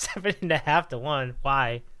 7.5 to 1.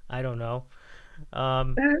 Why? I don't know. I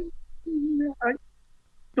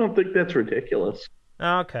don't think that's ridiculous.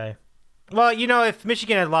 Okay. Well, if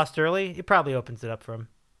Michigan had lost early, it probably opens it up for them.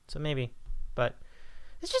 So maybe. But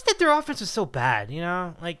it's just that their offense was so bad,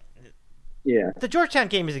 Like, yeah. The Georgetown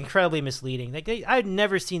game is incredibly misleading. Like, I'd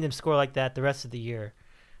never seen them score like that the rest of the year.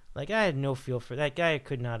 Like, I had no feel for that guy. I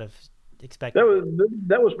could not have expected.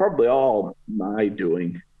 That was probably all my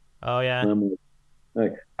doing. Oh, yeah.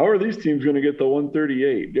 Like, how are these teams going to get the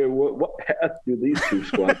 138? What path do these two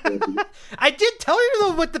squads take? I did tell you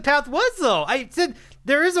though what the path was, though. I said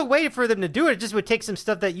there is a way for them to do it. It just would take some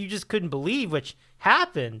stuff that you just couldn't believe, which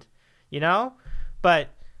happened, But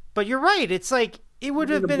you're right. It's like it would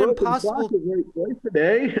have been impossible. Right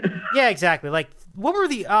today. Yeah, exactly. Like, what were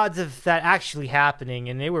the odds of that actually happening?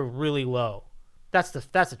 And they were really low. That's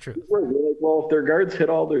the truth. Well, if their guards hit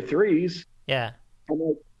all their threes. Yeah.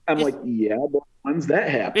 I'm like, yeah, but when's that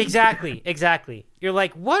happen? Exactly. You're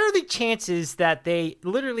like, what are the chances that they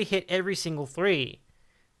literally hit every single three?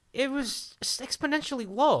 It was exponentially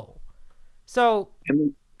low. So,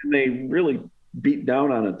 and they really beat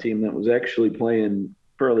down on a team that was actually playing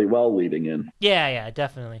fairly well leading in. Yeah,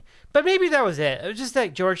 definitely. But maybe that was it. It was just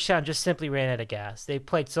that Georgetown just simply ran out of gas. They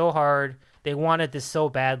played so hard. They wanted this so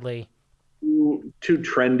badly. Too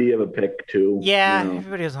trendy of a pick, too. Yeah,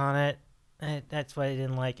 everybody was on it. That's what I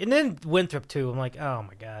didn't like. And then Winthrop, too. I'm like, oh,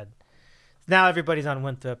 my God. Now everybody's on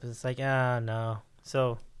Winthrop. It's like, no.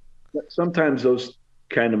 So sometimes those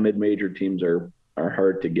kind of mid-major teams are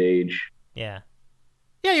hard to gauge. Yeah,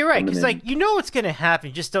 you're right. Because, you know what's going to happen.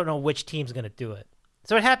 You just don't know which team's going to do it.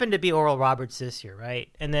 So it happened to be Oral Roberts this year, right?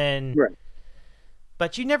 And then, right.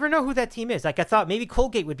 But you never know who that team is. Like, I thought maybe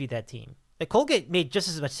Colgate would be that team. Like, Colgate made just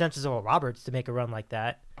as much sense as Oral Roberts to make a run like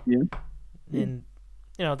that. Yeah. And,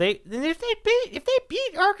 if they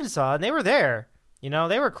beat Arkansas and they were there,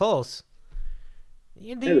 they were close. They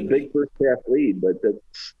had a big first half lead, but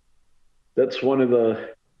that's one of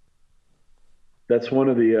the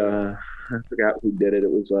I forgot who did it.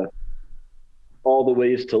 It was all the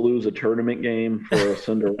ways to lose a tournament game for a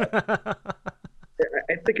Cinderella.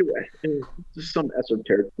 I think it was just some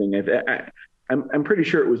esoteric thing. I'm pretty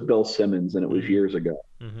sure it was Bill Simmons, and it was years ago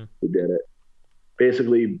who did it.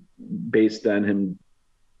 Basically, based on him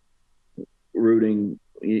rooting,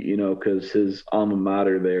 because his alma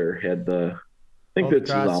mater there had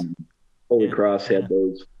Holy Cross had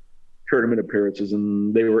those tournament appearances,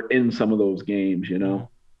 and they were in some of those games, and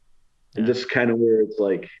just kind of where it's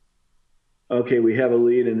like, okay, we have a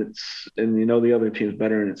lead, and the other team's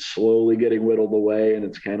better, and it's slowly getting whittled away, and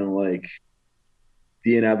it's kind of like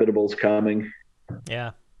the inevitable's coming.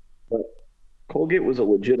 Yeah. But Colgate was a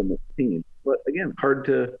legitimate team, but again,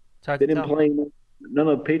 they didn't play. None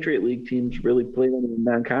of the Patriot League teams really played in a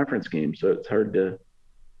non-conference game, so it's hard to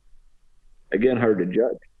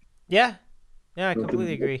judge. Yeah, I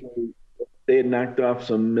completely agree. They had knocked off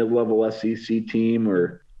some mid-level SEC team,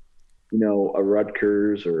 or a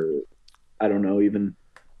Rutgers, or I don't know, even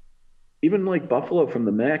like Buffalo from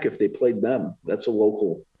the MAC. If they played them, that's a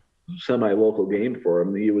semi-local game for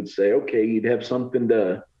them. You would say, okay, you'd have something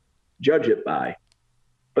to judge it by.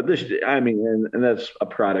 But and that's a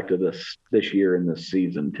product of this year and this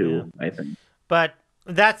season too, I think. But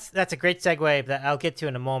that's a great segue that I'll get to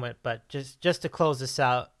in a moment. But just to close this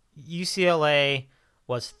out, UCLA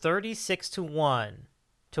was 36-1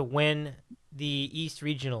 to win the East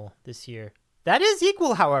Regional this year. That is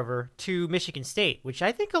equal, however, to Michigan State, which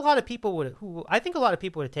I think a lot of people would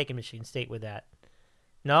have taken Michigan State with that.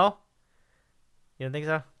 No, you don't think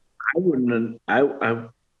so? I wouldn't. I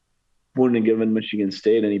wouldn't have given Michigan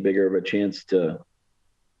State any bigger of a chance to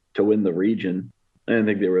win the region. I didn't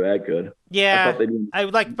think they were that good. Yeah, I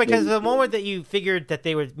would because the moment that you figured that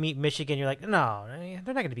they would meet Michigan, you're like, no,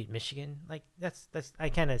 they're not going to beat Michigan. Like that's I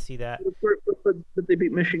kind of see that. But they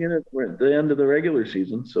beat Michigan at the end of the regular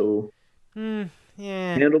season, so yeah,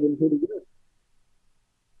 handled them pretty good.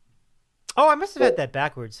 Oh, I must have had that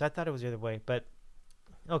backwards. I thought it was the other way, but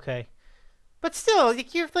okay. But still,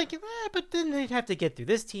 you're thinking, but then they'd have to get through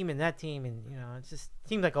this team and that team, and it just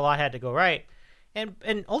seemed like a lot had to go right. And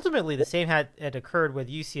ultimately, the same had occurred with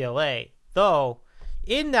UCLA, though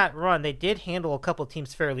in that run, they did handle a couple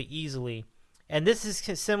teams fairly easily. And this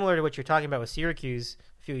is similar to what you're talking about with Syracuse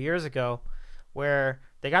a few years ago, where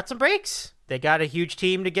they got some breaks. They got a huge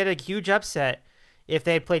team to get a huge upset. If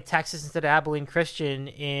they had played Texas instead of Abilene Christian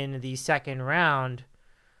in the second round,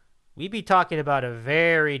 we'd be talking about a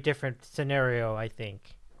very different scenario, I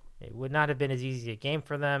think. It would not have been as easy a game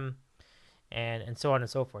for them. And so on and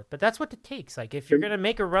so forth. But that's what it takes. Like, if you're going to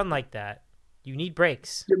make a run like that, you need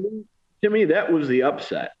breaks. To me, that was the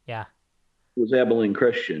upset. Yeah. It was Abilene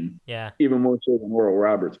Christian. Yeah. Even more so than Oral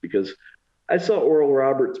Roberts, because I saw Oral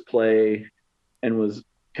Roberts play and was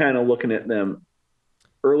kind of looking at them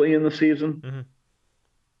early in the season,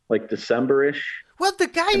 like December-ish. Well, the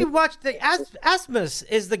guy you watch, Asmus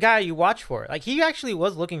is the guy you watch for. Like, he actually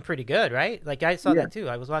was looking pretty good, right? Like, I saw that too.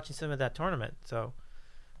 I was watching some of that tournament, so...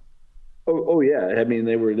 Oh yeah. I mean,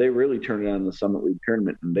 they really turned it on in the Summit League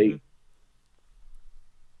tournament, and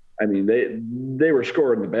they were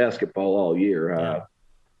scoring the basketball all year.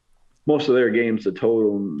 Most of their games, the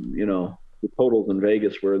totals in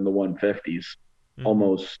Vegas were in the 150s,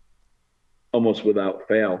 almost without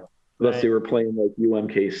fail, unless they were playing like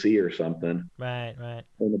UMKC or something. Right.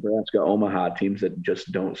 Or Nebraska, Omaha teams that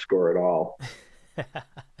just don't score at all,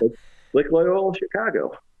 like Loyola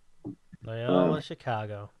Chicago.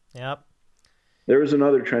 Chicago. Yep. There was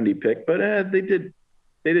another trendy pick, but they did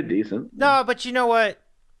decent. No, but you know what?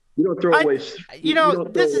 You don't throw away.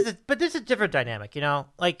 This is a different dynamic.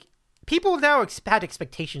 Like people now had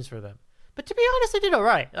expectations for them, but to be honest, they did all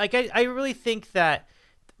right. Like I really think that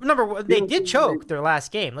number one, they did choke their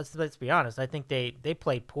last game. Let's be honest. I think they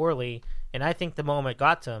played poorly, and I think the moment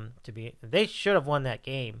got to them. They should have won that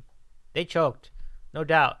game. They choked, no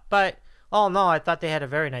doubt. But all in all, I thought they had a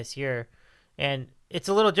very nice year, and it's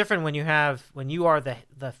a little different when you are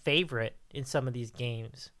the favorite in some of these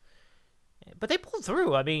games. But they pulled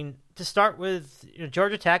through. I mean, to start with,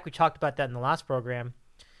 Georgia Tech, we talked about that in the last program,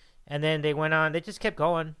 and then they went on. They just kept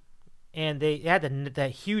going, and they had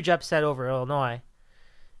that huge upset over Illinois,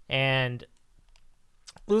 and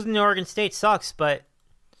losing to Oregon State sucks. But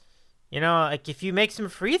like if you make some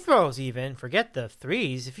free throws, even forget the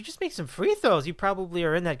threes. If you just make some free throws, you probably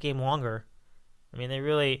are in that game longer. I mean, they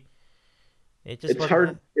really. It's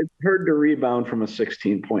hard. It's hard to rebound from a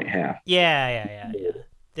 16-point half. Yeah.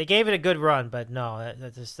 They gave it a good run, but no,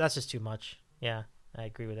 that's just too much. Yeah, I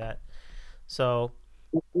agree with that. So,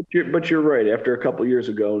 but you're right. After a couple years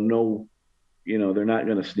ago, no, they're not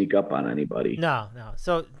going to sneak up on anybody. No.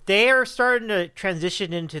 So they are starting to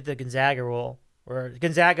transition into the Gonzaga role, where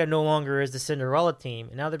Gonzaga no longer is the Cinderella team,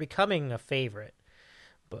 and now they're becoming a favorite.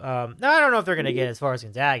 Now I don't know if they're going to get as far as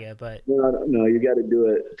Gonzaga, but no, you got to do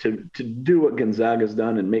it to do what Gonzaga's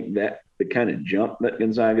done and make that the kind of jump that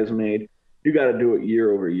Gonzaga's made. You got to do it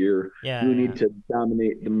year over year. Yeah, you need to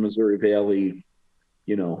dominate the Missouri Valley,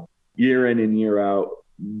 year in and year out,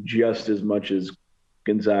 just as much as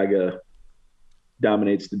Gonzaga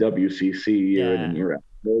dominates the WCC year in and year out.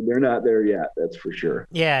 They're not there yet, that's for sure.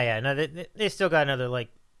 Yeah. No, they still got another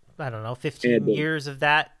 15 years of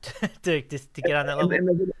that to get on that level.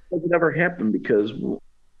 And it doesn't ever happen because,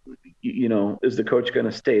 is the coach going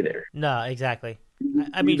to stay there? No, exactly.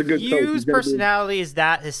 I mean, Hugh's personality is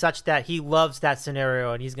such that he loves that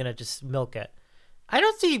scenario and he's going to just milk it. I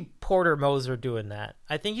don't see Porter Moser doing that.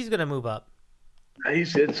 I think he's going to move up.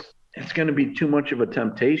 It's going to be too much of a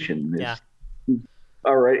temptation. Yeah.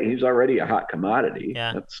 He's already a hot commodity.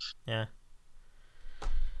 Yeah.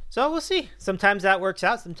 So we'll see. Sometimes that works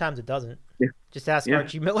out. Sometimes it doesn't. Yeah. Just ask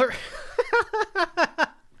Archie Miller.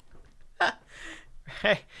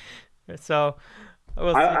 Right. So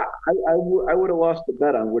we'll see. I would have lost the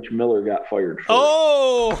bet on which Miller got fired first.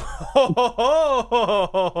 Oh,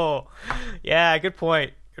 yeah. Good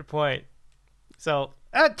point. So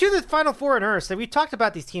to the Final Four in earnest. We talked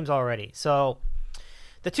about these teams already. So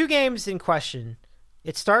the two games in question.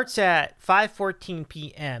 It starts at 5:14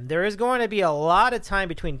 p.m. There is going to be a lot of time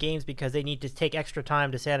between games because they need to take extra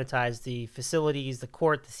time to sanitize the facilities, the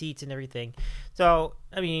court, the seats, and everything. So,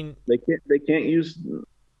 I mean, they can't use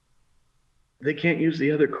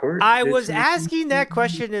the other court. I was asking that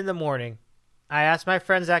question in the morning. I asked my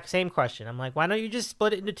friends that same question. I'm like, why don't you just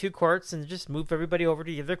split it into two courts and just move everybody over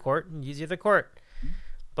to the other court and use the other court?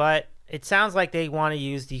 But it sounds like they want to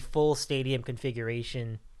use the full stadium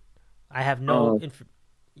configuration. I have no,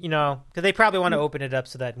 because they probably want to open it up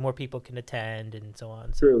so that more people can attend and so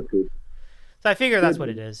on. So I figure that's what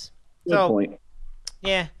it is. Good point.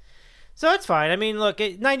 Yeah. So it's fine. I mean, look,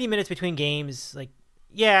 90 minutes between games,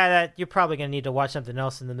 that you're probably going to need to watch something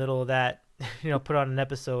else in the middle of that. Put on an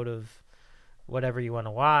episode of whatever you want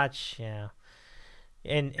to watch. Yeah.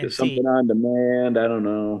 And see. Something on demand. I don't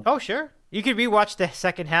know. Oh, sure. You could rewatch the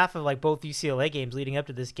second half of both UCLA games leading up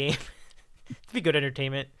to this game. It'd be good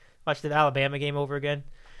entertainment. Watch the Alabama game over again,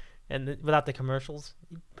 and without the commercials,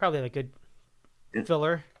 you'd probably have a good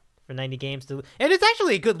filler for 90 games. And it's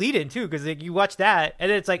actually a good lead-in too, because you watch that,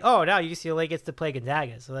 and then it's like, oh, now UCLA gets to play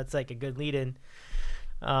Gonzaga, so that's a good lead-in.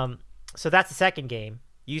 So that's the second game,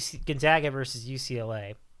 Gonzaga versus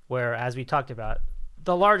UCLA, where, as we talked about,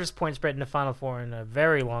 the largest point spread in the Final Four in a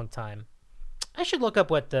very long time. I should look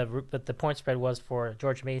up what the point spread was for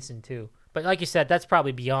George Mason too, but like you said, that's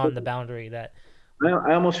probably beyond the boundary that.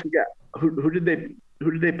 I almost forgot. Who did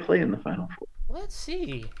they play in the Final Four? Let's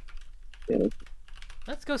see. Yeah.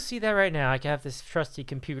 Let's go see that right now. I can have this trusty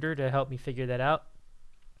computer to help me figure that out.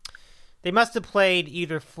 They must have played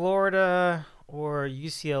either Florida or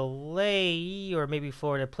UCLA, or maybe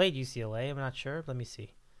Florida played UCLA. I'm not sure. Let me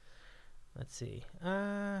see. Let's see.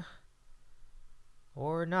 Or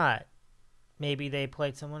not. Maybe they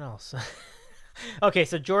played someone else. Okay,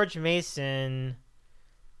 so George Mason.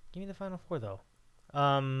 Give me the Final Four, though.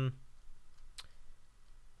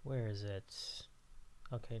 Where is it?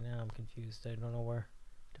 Okay, now I'm confused. I don't know where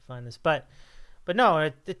to find this, but no,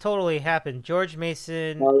 it totally happened. George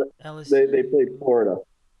Mason, LSU. They played Florida.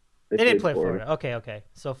 They did play Florida. Okay.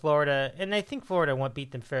 So Florida, and I think Florida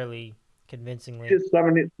beat them fairly convincingly. Just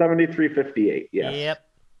 73-58. Yes. Yep.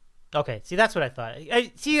 Okay, see, that's what I thought.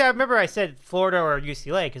 I remember I said Florida or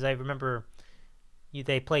UCLA because I remember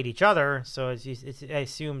they played each other, so I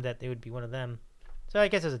assumed that they would be one of them. So I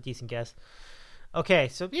guess it was a decent guess. Okay,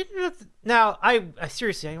 so now I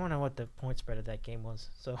seriously, I don't know what the point spread of that game was,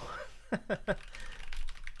 so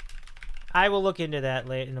I will look into that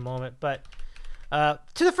late in a moment. But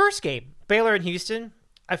to the first game, Baylor and Houston,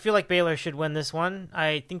 I feel like Baylor should win this one.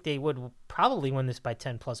 I think they would probably win this by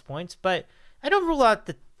 10-plus points, but I don't rule out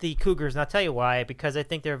the Cougars, and I'll tell you why, because I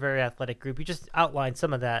think they're a very athletic group. You just outlined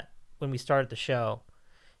some of that when we started the show.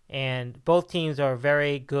 And both teams are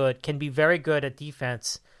very good, can be very good at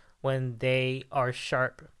defense when they are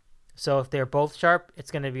sharp. So if they're both sharp,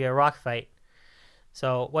 it's going to be a rock fight.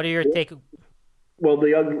 So what are your take? Well,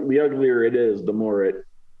 the uglier it is, the more it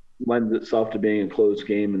lends itself to being a close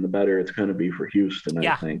game, and the better it's going to be for Houston,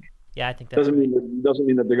 I think. Yeah, I think that doesn't mean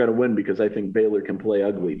that they're going to win, because I think Baylor can play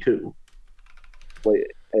ugly too,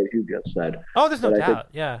 as you just said. Oh, there's no doubt.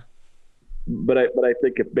 Yeah. But I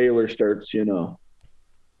think if Baylor starts,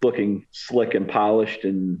 looking slick and polished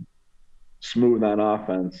and smooth on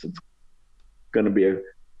offense, it's going to be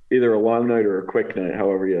either a long night or a quick night,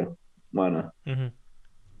 however you want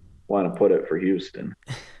to put it for Houston.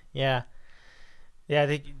 Yeah.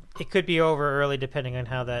 It could be over early depending on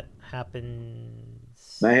how that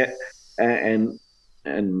happens. And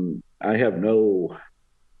I have no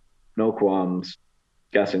qualms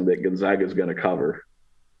guessing that Gonzaga is going to cover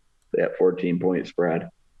that 14-point spread.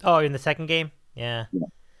 Oh, in the second game? Yeah.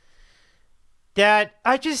 Dad,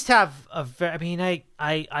 I just have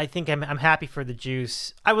I think I'm happy for the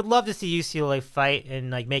juice. I would love to see UCLA fight and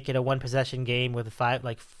make it a one possession game with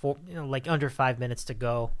under 5 minutes to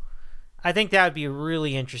go. I think that would be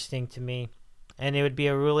really interesting to me, and it would be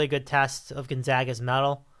a really good test of Gonzaga's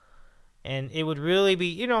mettle. And it would really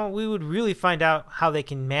be, we would really find out how they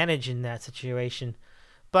can manage in that situation.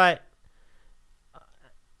 But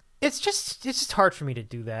it's just hard for me to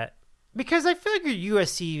do that, because I feel like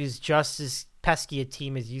USC is just as pesky a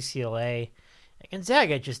team as UCLA.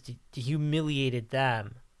 Gonzaga just humiliated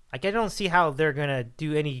them. I don't see how they're going to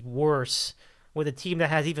do any worse with a team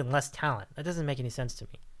that has even less talent. That doesn't make any sense to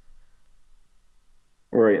me.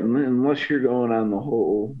 Right, and unless you're going on the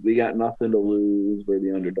whole, we got nothing to lose, we're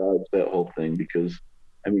the underdogs, that whole thing, because,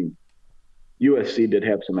 USC did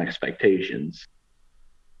have some expectations.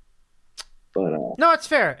 But no, it's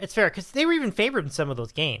fair, because they were even favored in some of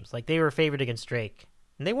those games. They were favored against Drake,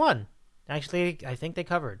 and they won. Actually, I think they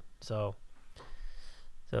covered. So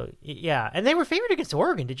yeah, and they were favored against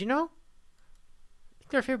Oregon. Did you know? I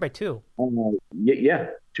think they were favored by 2. Yeah,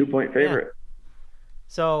 2-point favorite. Yeah.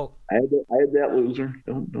 So I had that loser.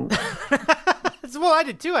 Don't. Well, I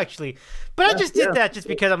did too, actually. But I just did that just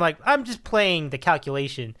because I'm just playing the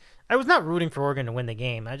calculation. I was not rooting for Oregon to win the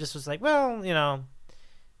game. I just was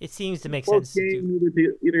it seems to make sense.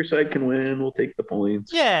 Either side can win. We'll take the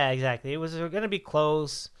points. Yeah, exactly. It was going to be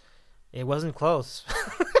close. It wasn't close.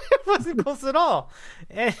 It wasn't close at all.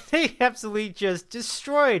 And they absolutely just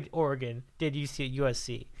destroyed Oregon, did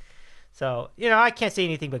USC. So, I can't say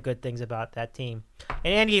anything but good things about that team.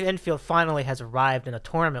 And Andy Enfield finally has arrived in a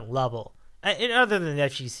tournament level. And other than the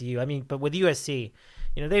FGCU, but with USC,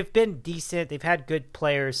 they've been decent. They've had good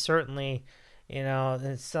players, certainly.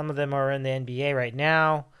 And some of them are in the NBA right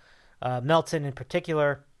now. Melton in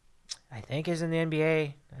particular, I think, is in the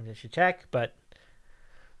NBA. I should check, but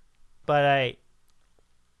to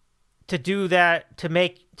do that,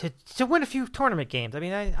 to win a few tournament games,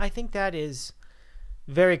 I think that is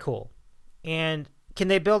very cool. And can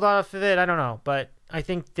they build off of it? I don't know, but I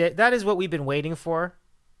think that is what we've been waiting for.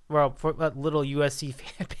 Well, for what little USC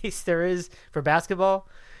fan base there is for basketball,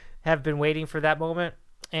 have been waiting for that moment.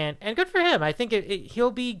 And good for him. I think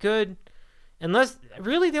he'll be good, unless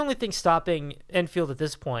really the only thing stopping Enfield at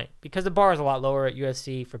this point, because the bar is a lot lower at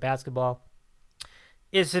USC for basketball,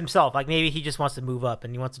 is himself. Maybe he just wants to move up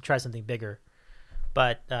and he wants to try something bigger.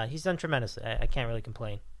 But he's done tremendously. I can't really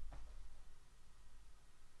complain.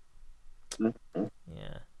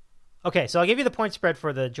 Yeah. Okay, so I'll give you the point spread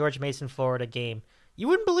for the George Mason Florida game. You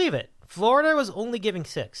wouldn't believe it. Florida was only giving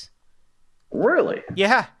 6. Really?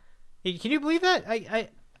 Yeah. Can you believe that?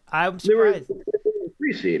 I'm surprised. They were a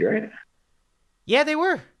 3 seed, right? Yeah, they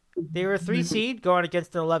were. They were a 3 seed going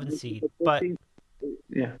against an 11 seed. But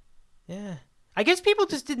yeah. I guess people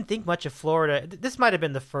just didn't think much of Florida. This might have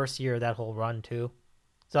been the first year of that whole run too.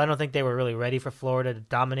 So I don't think they were really ready for Florida to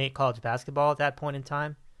dominate college basketball at that point in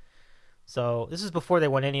time. So this is before they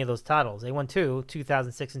won any of those titles. They won 2,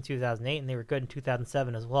 2006 and 2008, and they were good in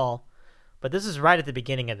 2007 as well. But this is right at the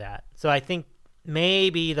beginning of that. So I think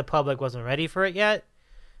maybe the public wasn't ready for it yet.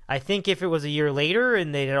 I think if it was a year later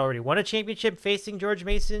and they had already won a championship facing George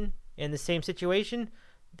Mason, in the same situation,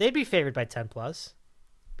 they'd be favored by 10 plus.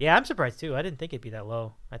 Yeah, I'm surprised too. I didn't think it'd be that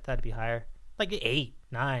low. I thought it'd be higher, like 8,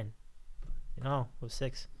 9. It was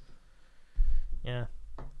 6. Yeah.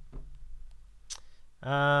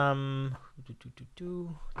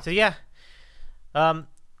 So yeah.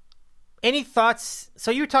 Any thoughts?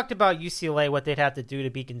 So you talked about UCLA, what they'd have to do to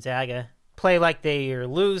beat Gonzaga. Play like they are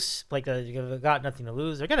loose, like they've got nothing to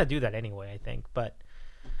lose. They're gonna do that anyway, I think. But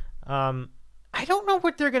I don't know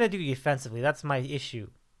what they're gonna do defensively. That's my issue.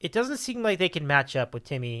 It doesn't seem like they can match up with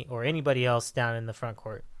Timmy or anybody else down in the front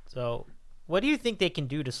court. So, what do you think they can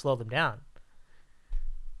do to slow them down?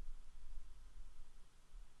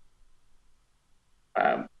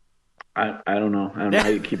 I don't know. I don't know how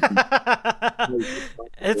you keep.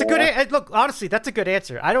 It's a good look. Honestly, that's a good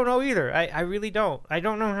answer. I don't know either. I really don't. I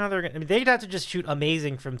don't know how they're going. I mean, they'd have to just shoot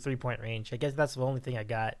amazing from 3-point range. I guess that's the only thing I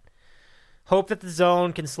got. Hope that the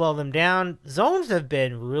zone can slow them down. Zones have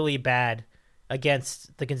been really bad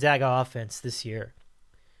against the Gonzaga offense this year.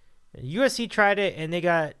 USC tried it and they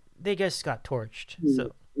just got torched.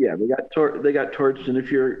 So yeah, they got torched, and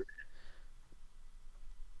if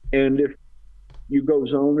you go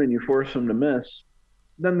zone and you force them to miss,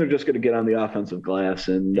 then they're just going to get on the offensive glass,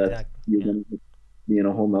 and that's going to be in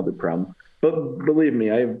a whole nother problem. But believe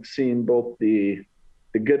me, I've seen both the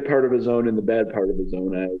good part of his zone and the bad part of his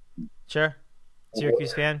zone. Sure.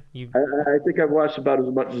 Syracuse fan? I think I've watched about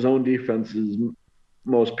as much zone defense as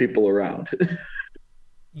most people around.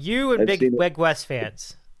 You and big Big West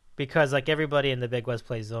fans, because like everybody in the Big West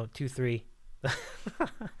plays zone 2-3.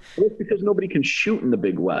 It's because nobody can shoot in the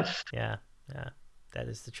Big West. Yeah, that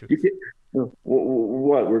is the truth. What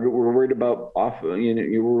we're worried about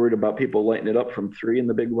you're worried about people lighting it up from 3 in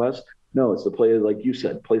the Big West. No, it's the play, like you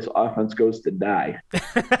said, place offense goes to die.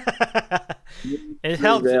 It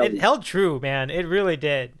held true, man. It really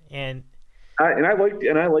did. And I liked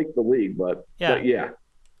the league, but yeah.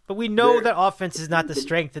 But we know that offense is not the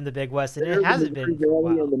strength in the Big West, and it hasn't been for a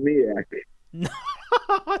while. The MEAC. No,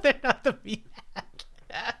 they're not the MEAC.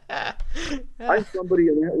 Find somebody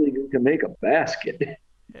in that league who can make a basket.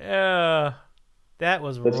 Yeah, that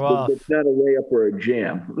was rough. It's not a layup or a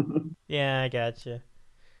jam. Yeah, I gotcha.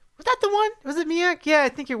 Was that the one? Was it MEAC? Yeah, I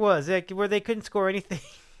think it was. Where they couldn't score anything.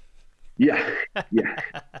 Yeah.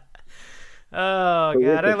 Oh,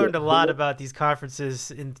 God. I learned a lot about these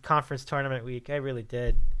conferences in conference tournament week. I really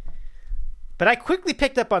did. But I quickly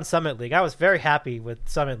picked up on Summit League. I was very happy with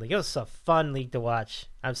Summit League. It was a fun league to watch.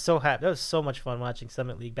 I was so happy. It was so much fun watching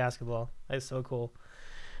Summit League basketball. That was so cool.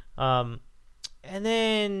 And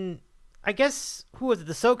then I guess, who was it?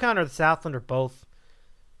 The SoCon or the Southland or both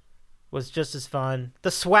was just as fun. The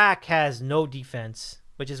SWAC has no defense,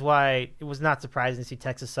 which is why it was not surprising to see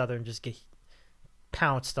Texas Southern just get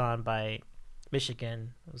pounced on by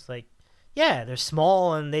Michigan. It was like, yeah, they're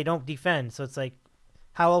small and they don't defend. So it's like,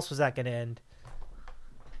 how else was that going to end?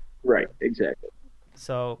 Right, exactly.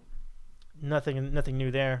 So nothing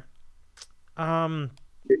new there. Yeah,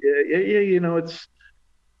 it's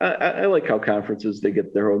I like how conferences, they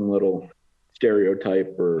get their own little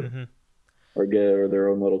stereotype or their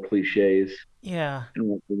own little cliches. Yeah.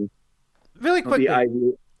 Really quickly.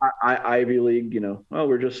 The Ivy League,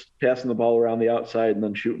 we're just passing the ball around the outside and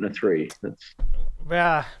then shooting a 3. That's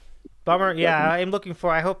bummer. Yeah, I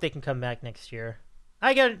hope they can come back next year.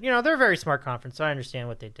 I get, they're a very smart conference, so I understand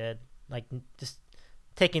what they did. Like just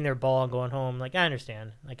taking their ball and going home. Like I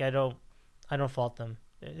understand. Like I don't fault them.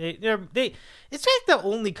 It's like the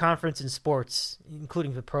only conference in sports,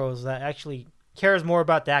 including the pros, that actually cares more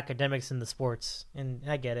about the academics than the sports, and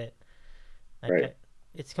I get it. Right.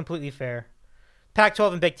 It's completely fair.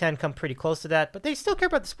 Pac-12 and Big Ten come pretty close to that, but they still care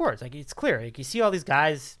about the sports. Like it's clear. Like you see all these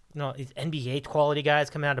guys, these NBA quality guys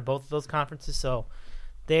coming out of both of those conferences, so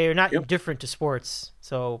they're not indifferent to sports.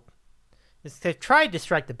 So they've tried to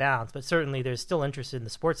strike the balance, but certainly there's still interest in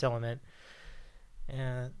the sports element.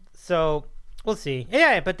 So we'll see.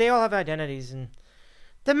 Yeah, but they all have identities, and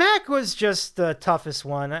the MAC was just the toughest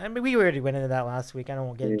one. I mean, we already went into that last week. I don't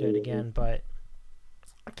want to get into it again, but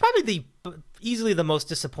probably easily the most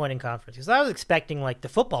disappointing conference, because I was expecting like the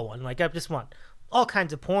football one. Like I just want all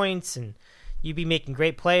kinds of points, and you'd be making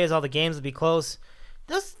great plays. All the games would be close.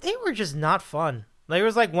 They were just not fun. There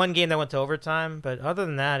was like one game that went to overtime, but other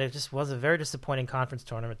than that, it just was a very disappointing conference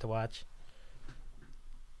tournament to watch.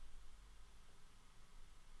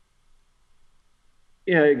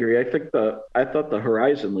 Yeah, I agree. I thought the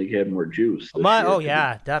Horizon League had more juice.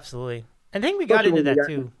 Yeah, absolutely. I think we got into that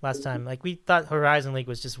too last time. Like we thought Horizon League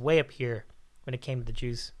was just way up here when it came to the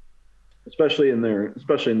juice, especially in their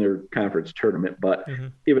conference tournament. But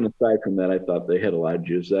even aside from that, I thought they had a lot of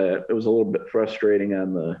juice. It was a little bit frustrating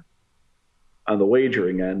on on the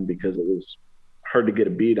wagering end because it was hard to get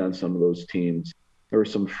a beat on some of those teams. There were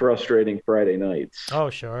some frustrating Friday nights. Oh,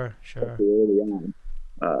 sure. Early on.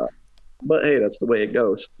 But hey, that's the way it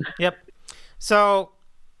goes. Yep. So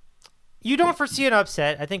you don't foresee an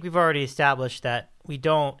upset. I think we've already established that we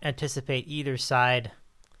don't anticipate either side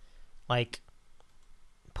like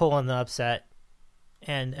pulling the upset.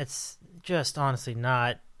 And it's just honestly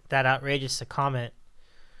not that outrageous a comment.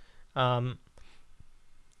 But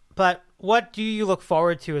what do you look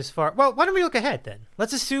forward to as far... Well, why don't we look ahead then?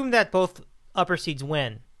 Let's assume that both upper seeds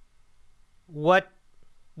win. What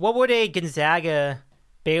would a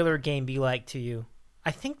Gonzaga-Baylor game be like to you?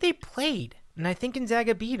 I think they played, and I think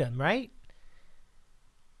Gonzaga beat them, right?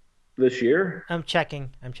 This year? I'm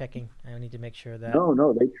checking. I need to make sure that...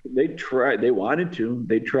 No, they tried. They wanted to.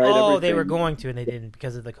 They tried everything. Oh, they were going to, and they didn't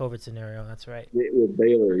because of the COVID scenario. That's right. With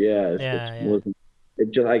Baylor, yeah.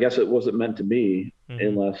 I guess it wasn't meant to be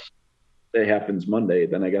unless it happens Monday.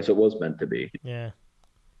 Then I guess it was meant to be. Yeah.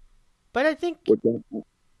 But I think...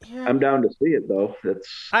 I'm down to see it, though.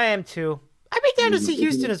 I am, too. I'd be down to see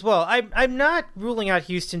Houston as well. I'm not ruling out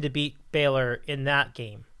Houston to beat Baylor in that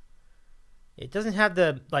game. It doesn't have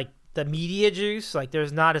the media juice. Like,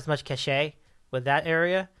 there's not as much cachet with that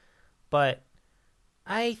area. But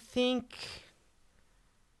I think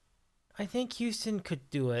Houston could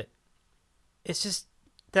do it. It's just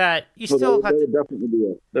that that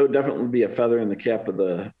would definitely be a feather in the cap of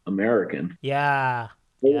the American. Yeah.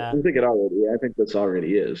 I think I think this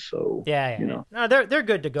already is. So yeah. No, they're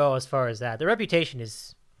good to go as far as that. Their reputation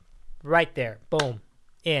is right there. Boom,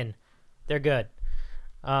 in. They're good.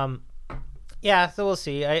 Yeah. So we'll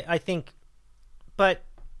see. I think, but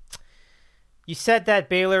you said that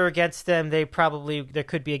Baylor against them, there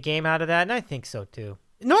could be a game out of that, and I think so too.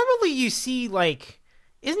 Normally, you see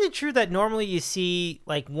isn't it true that normally you see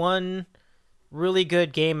one really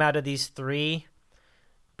good game out of these three?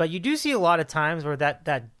 But you do see a lot of times where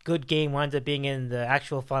that good game winds up being in the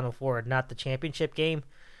actual Final Four, not the championship game.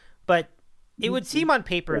 But it would seem on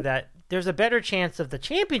paper that there's a better chance of the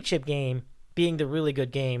championship game being the really good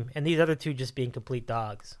game and these other two just being complete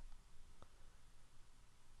dogs.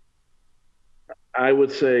 I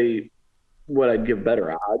would say I'd give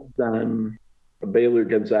better odds on a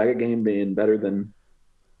Baylor-Gonzaga game being better than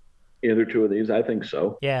either two of these. I think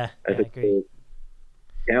so. Yeah, I agree.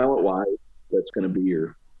 Talent-wise, that's going to be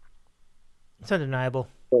your... It's undeniable.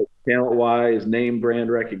 Talent-wise, name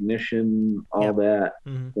brand recognition, all that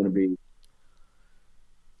is going to be,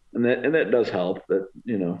 and that does help. That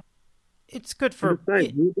it's good for.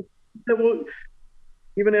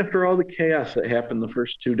 Even after all the chaos that happened the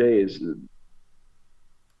first 2 days,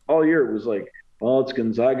 all year it was it's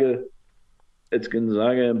Gonzaga,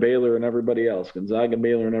 and Baylor and everybody else. Gonzaga,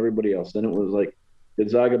 Baylor, and everybody else. Then it was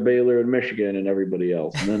Gonzaga, Baylor, and Michigan, and everybody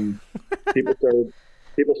else. And then people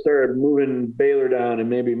started moving Baylor down and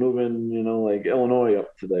maybe moving, Illinois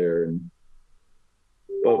up to there. And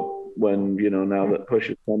when, now that push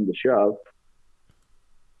has come to shove,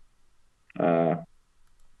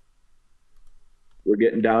 we're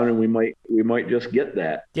getting down and we might just get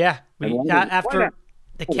that. Yeah. After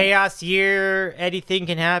the chaos year, anything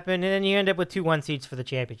can happen. And then you end up with 2 1 seeds for the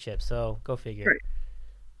championship. So go figure. Right.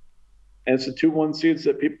 And it's the 2 1 seeds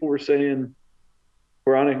that people were saying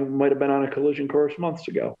might have been on a collision course months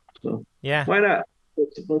ago. So yeah, why not?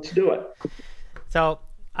 Let's do it. So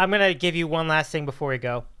I'm gonna give you one last thing before we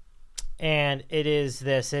go, and it is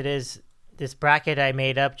this. It is this bracket I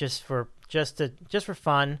made up just for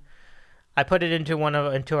fun. I put it into one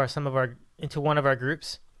of our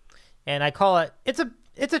groups, and I call it.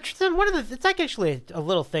 It's actually a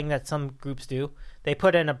little thing that some groups do. They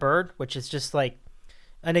put in a bird, which is just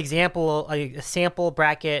an example, a sample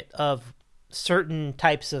bracket of certain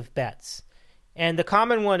types of bets. And the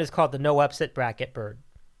common one is called the no upset bracket bird,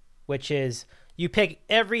 which is you pick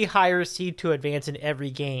every higher seed to advance in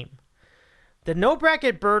every game. The no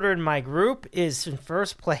bracket birder in my group is in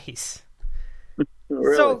first place.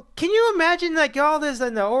 Really? So can you imagine all this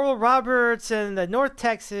and the Oral Roberts and the North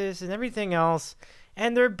Texas and everything else,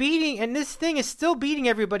 and they're beating, and this thing is still beating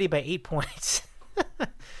everybody by 8 points.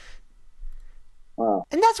 Wow.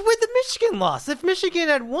 And that's with the Michigan loss. If Michigan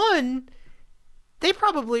had won, they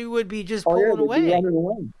probably would be just pulling away.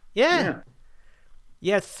 Yeah.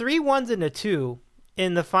 Yeah, 3 1s and a 2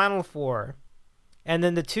 in the Final Four. And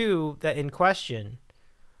then the 2 that in question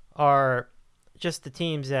are just the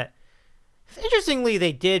teams that, interestingly,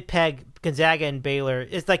 they did peg Gonzaga and Baylor.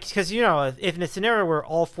 It's because, if in a scenario where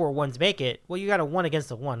all 4 1s make it, well, you got a 1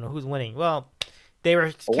 against a 1. Who's winning? Well, they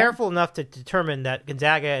were careful enough to determine that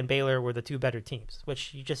Gonzaga and Baylor were the 2 better teams,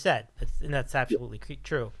 which you just said. And that's absolutely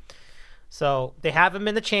true. So they have them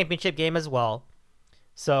in the championship game as well.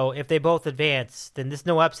 So if they both advance, then this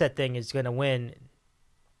no upset thing is going to win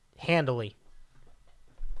handily.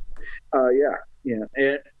 Yeah.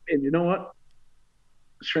 And you know what?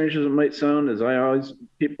 Strange as it might sound,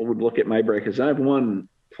 people would look at my brackets. I've won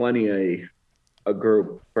plenty a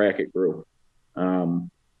bracket group. And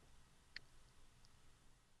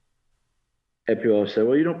people say,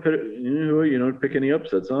 well, you don't pick any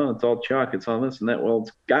upsets. Oh, it's all chalk. It's all this and that. Well,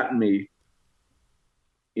 it's gotten me.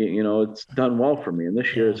 It's done well for me. And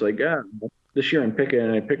this year, it's like, this year I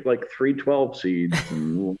picked like 3 12 seeds.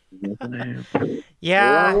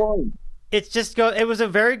 Yeah. It's just it was a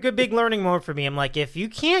very good big learning moment for me. I'm like, if you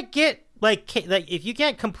can't get if you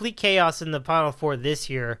can't complete chaos in the Final Four this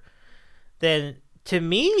year, then to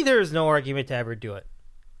me there's no argument to ever do it.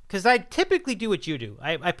 Because I typically do what you do.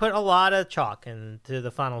 I put a lot of chalk into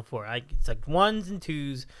the Final Four. It's like 1s and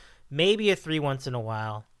 2s, maybe a 3 once in a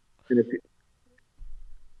while. And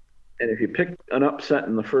if you pick an upset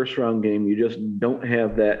in the first round game, you just don't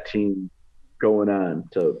have that team going on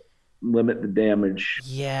to limit the damage.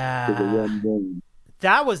 Yeah, to the one game.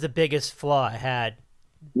 That was the biggest flaw I had.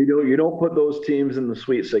 You don't put those teams in the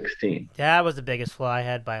Sweet 16. That was the biggest flaw I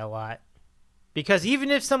had by a lot. Because even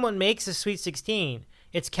if someone makes a Sweet 16,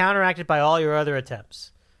 it's counteracted by all your other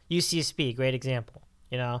attempts. UCSB, great example.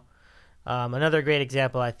 Another great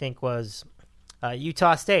example I think was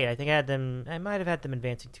Utah State. I think I might have had them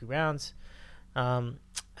advancing 2 rounds. I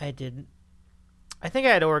think I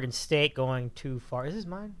had Oregon State going too far. Is this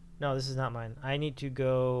mine? No, this is not mine. I need to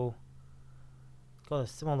go. Hold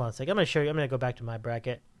on a second. I'm going to show you. I'm going to go back to my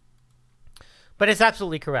bracket. But it's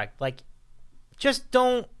absolutely correct. Like, just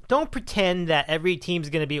don't pretend that every team's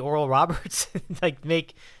going to be Oral Roberts. Like,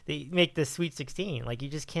 make the Sweet 16. Like, you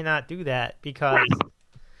just cannot do that because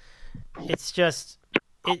it's just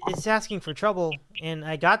it's asking for trouble. And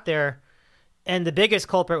I got there, and the biggest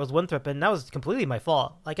culprit was Winthrop, and that was completely my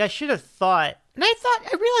fault. Like, I should have thought, and I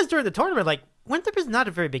realized during the tournament, like, Winthrop is not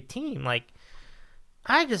a very big team. Like,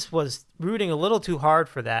 I just was rooting a little too hard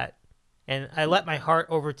for that, and I let my heart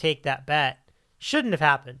overtake that bet. Shouldn't have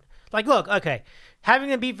happened. Like, look, okay, having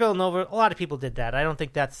them beat Villanova, a lot of people did that. I don't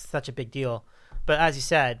think that's such a big deal. But as you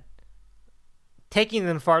said, taking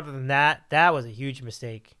them farther than that was a huge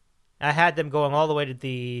mistake. I had them going all the way to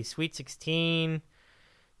the Sweet 16.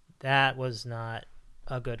 That was not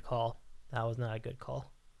a good call.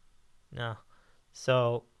 No.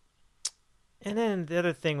 So, and then the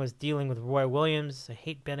other thing was dealing with Roy Williams. I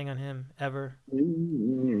hate betting on him ever.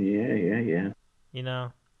 Yeah.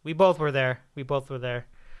 We both were there.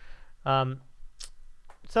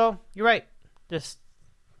 So you're right. Just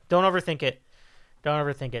don't overthink it.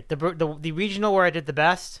 The regional where I did the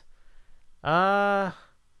best. Well,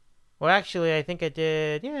 actually, I think I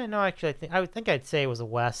did. Yeah, no, actually, I think I'd say it was the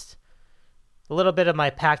West. A little bit of my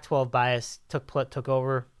Pac-12 bias took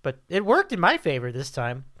over, but it worked in my favor this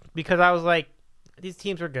time because I was like, these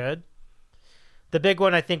teams were good. The big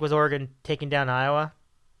one I think was Oregon taking down Iowa.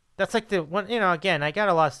 That's like the one. Again, I got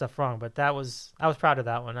a lot of stuff wrong, but I was proud of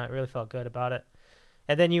that one. I really felt good about it.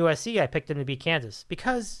 And then USC, I picked them to beat Kansas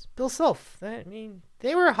because Bill Self. I mean,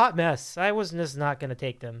 they were a hot mess. I was just not going to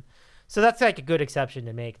take them. So that's like a good exception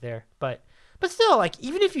to make there. But still, like,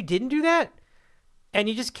 even if you didn't do that and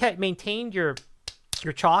you just maintained your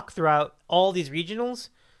chalk throughout all these regionals,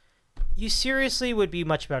 you seriously would be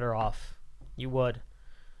much better off. You would.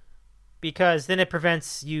 Because then it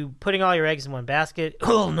prevents you putting all your eggs in one basket,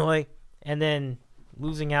 Illinois, and then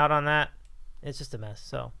losing out on that. It's just a mess.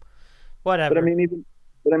 So, whatever. But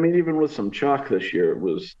I mean, even with some chalk this year,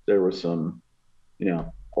 there was some,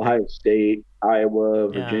 Ohio State, Iowa,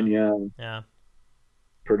 Virginia,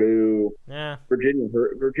 Purdue. Yeah. Virginia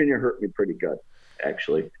hurt me pretty good,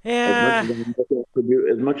 actually. Yeah.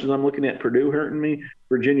 As much as I'm looking at Purdue hurting me,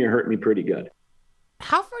 Virginia hurt me pretty good.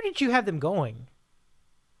 How far did you have them going?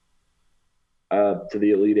 To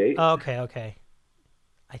the Elite Eight. Oh, okay.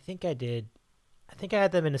 I think I did. I think I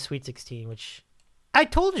had them in a Sweet 16, which I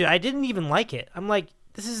told you I didn't even like it. I'm like,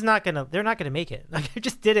 they're not gonna make it. Like, I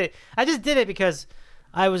just did it because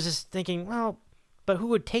I was just thinking, well, but who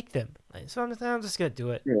would take them? So I'm just gonna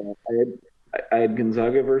do it. Yeah, I had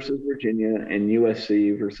Gonzaga versus Virginia and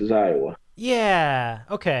USC versus Iowa. Yeah.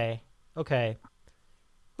 Okay.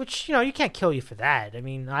 Which, you can't kill you for that. I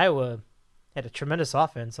mean, Iowa had a tremendous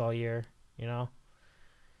offense all year.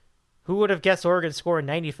 Who would have guessed Oregon scoring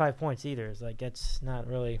 95 points either? It's like, that's not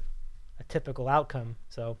really a typical outcome.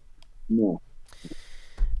 So, no,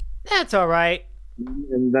 that's all right.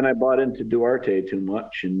 And then I bought into Duarte too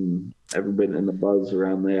much, and everybody in the buzz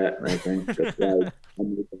around that. And I think that's why I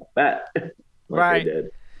made that bet. Right. I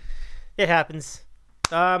did. It happens.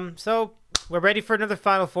 So we're ready for another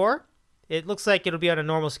Final Four. It looks like it'll be on a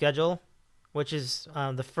normal schedule, which is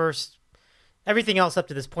the first. Everything else up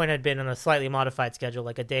to this point had been on a slightly modified schedule,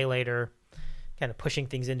 like a day later, kind of pushing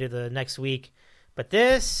things into the next week. But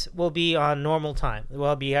this will be on normal time. We'll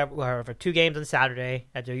have 2 games on Saturday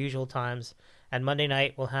at their usual times, and Monday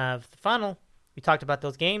night we'll have the final. We talked about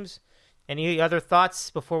those games. Any other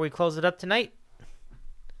thoughts before we close it up tonight?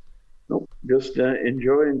 Nope. Just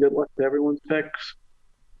enjoy and good luck to everyone's picks.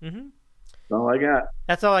 Mm-hmm. That's all I got.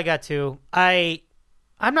 That's all I got too. I'm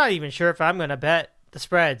not even sure if I'm going to bet the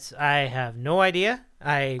spreads. I have no idea.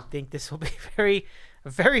 I think this will be a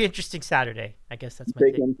very interesting Saturday. I guess that's my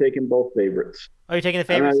take. I'm taking both favorites. Oh, you're taking the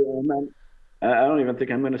favorites? I don't even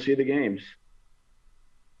think I'm going to see the games.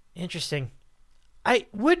 Interesting. I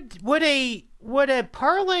would a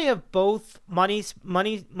parlay of both money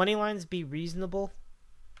lines be reasonable?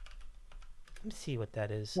 Let me see what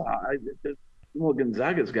that is. Well,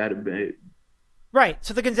 Gonzaga's got to be. Right.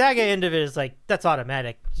 So the Gonzaga end of it is like, that's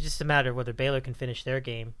automatic. It's just a matter of whether Baylor can finish their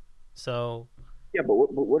game. So. Yeah, but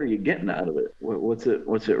what are you getting out of it? What's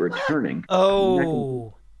it returning?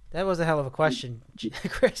 Oh, that was a hell of a question,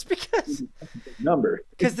 Chris, because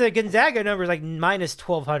the Gonzaga number is like minus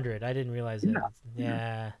 1,200. I didn't realize that.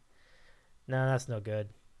 Yeah. No, that's no good.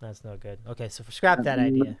 Okay, so scrap that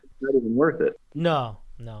idea. It's not even worth it. No,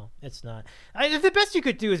 it's not. The best you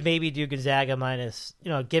could do is maybe do Gonzaga minus,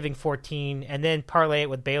 giving 14, and then parlay it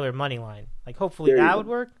with Baylor money line. Like, hopefully that would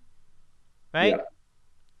work, right? Yeah.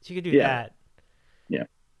 So you could do that. Yeah.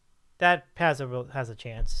 That has a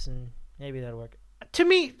chance, and maybe that'll work. To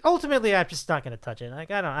me, ultimately, I'm just not going to touch it.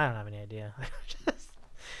 Like, I don't have any idea.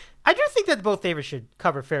 I do think that both favorites should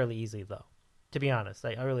cover fairly easily, though. To be honest,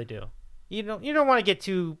 I really do. You don't want to get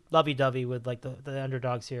too lovey-dovey with like the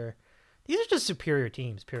underdogs here. These are just superior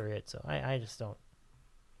teams, period. So I just don't.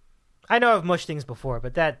 I know I've mushed things before,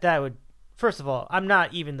 but that would, first of all, I'm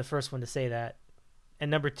not even the first one to say that, and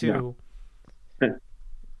number two,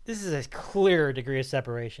 this is a clear degree of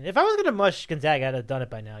separation. If I was going to mush Gonzaga, I'd have done it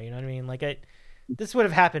by now. You know what I mean? Like this would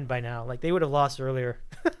have happened by now. Like they would have lost earlier.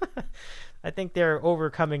 I think they're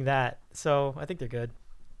overcoming that, so I think they're good.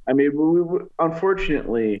 I mean,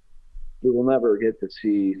 unfortunately, we will never get to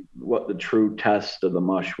see what the true test of the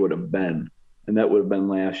mush would have been, and that would have been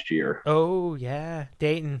last year. Oh, yeah,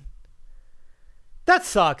 Dayton. That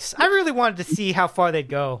sucks. I really wanted to see how far they'd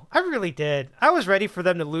go. I really did. I was ready for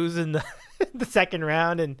them to lose in the second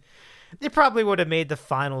round, and they probably would have made the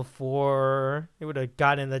Final Four. They would have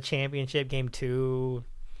gotten in the championship game 2.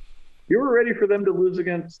 You were ready for them to lose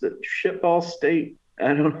against the shitball State. I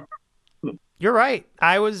don't know. You're right.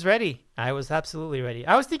 I was ready. I was absolutely ready.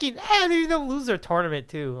 I was thinking, maybe they'll lose their tournament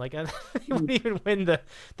too. Like, they wouldn't even win the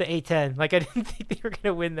A10. Like, I didn't think they were going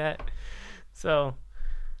to win that. So,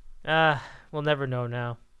 we'll never know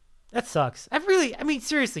now. That sucks. I mean,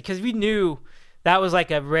 seriously, because we knew that was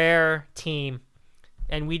like a rare team,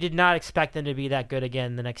 and we did not expect them to be that good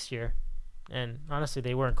again the next year. And honestly,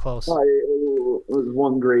 they weren't close. Well, it was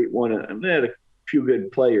one great one. They had a few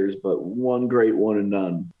good players, but one great one and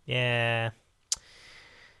none.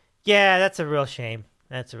 Yeah, that's a real shame.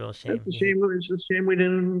 That's a shame. It's a shame we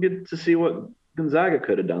didn't get to see what Gonzaga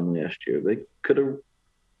could have done last year. They could have.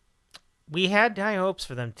 We had high hopes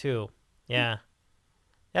for them too. Yeah,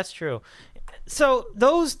 that's true. So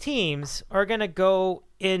those teams are going to go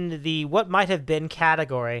in the what might have been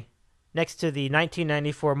category next to the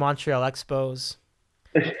 1994 Montreal Expos.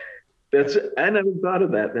 I never thought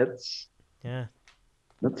of that. That's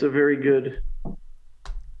a very good.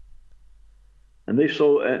 And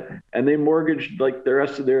they mortgaged like the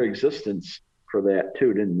rest of their existence for that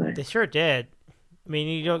too, didn't they? They sure did. I mean,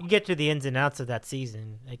 you get to the ins and outs of that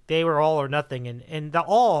season. Like they were all or nothing, and the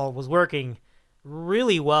all was working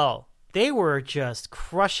really well. They were just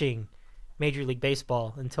crushing Major League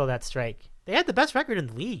Baseball until that strike. They had the best record in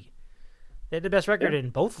the league. They had the best record in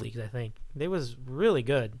both leagues, I think. They was really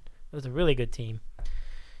good. It was a really good team.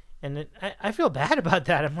 And I feel bad about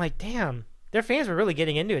that. I'm like, damn, their fans were really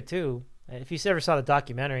getting into it too. If you ever saw the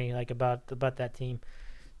documentary, like about that team,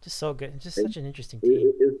 just so good, just such an interesting team.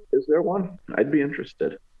 Is there one? I'd be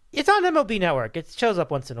interested. It's on MLB Network. It shows up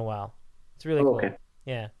once in a while. It's really cool. Okay.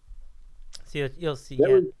 Yeah. So you'll see.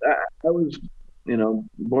 I was,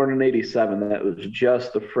 born in '87. That was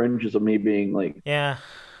just the fringes of me being like,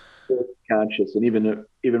 sports conscious, and even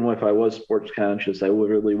if I was sports conscious, I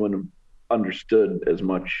really wouldn't have understood as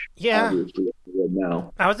much. Yeah. Obviously, as I would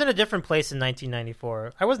now. I was in a different place in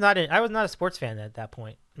 1994. I was not a sports fan at that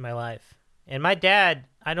point in my life. And my dad,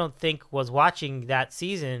 I don't think, was watching that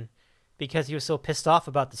season because he was so pissed off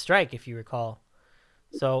about the strike, if you recall.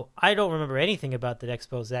 So I don't remember anything about the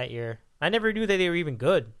Expos that year. I never knew that they were even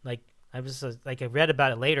good. Like, I was like, I read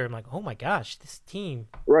about it later. I'm like, oh my gosh, this team.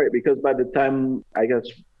 Right, because by the time, I guess,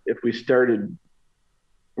 if we started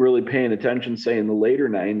really paying attention, say in the later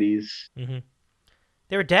 90s,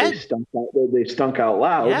 they were dead. They stunk out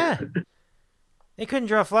loud. Yeah. They couldn't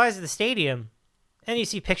draw flies at the stadium. And you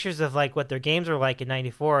see pictures of like what their games were like in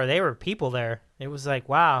 '94. They were people there. It was like,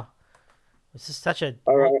 wow, this is such a.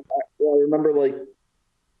 I remember like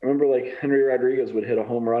Henry Rodriguez would hit a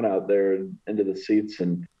home run out there into the seats,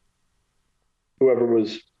 and whoever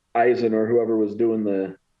was Eisen or whoever was doing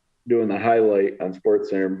the highlight on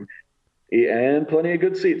SportsCenter, and plenty of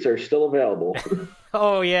good seats are still available.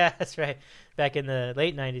 Oh yeah, that's right. Back in the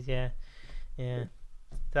late '90s, yeah.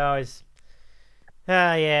 It's always,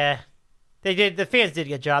 yeah. They did. The fans did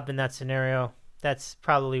get jobbed in that scenario. That's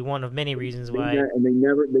probably one of many reasons why. And they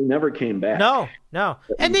never came back. No,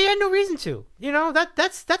 and they had no reason to.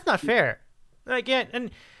 That's not fair. Like, and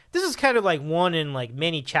this is kind of like one in like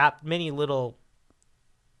many little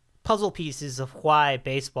puzzle pieces of why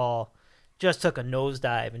baseball just took a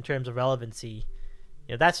nosedive in terms of relevancy.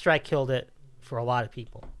 That strike killed it for a lot of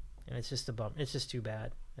people, and it's just a bum. It's just too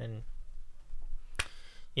bad, and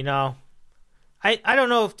I don't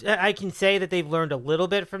know if I can say that they've learned a little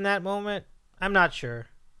bit from that moment. I'm not sure.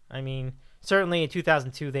 I mean, certainly in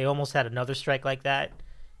 2002, they almost had another strike like that,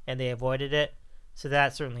 and they avoided it. So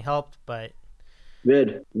that certainly helped, but...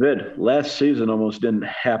 Vid, last season almost didn't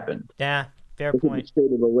happen. Yeah, fair point. The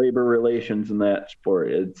state of the labor relations in that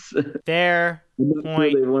sport. It's fair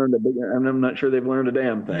point. I'm not sure they've learned a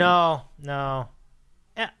damn thing. No.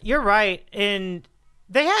 You're right, and...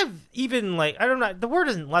 They have even, like, I don't know, the word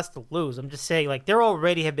isn't less to lose. I'm just saying, like, they're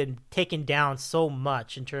already have been taken down so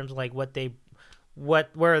much in terms of, like, how they... Look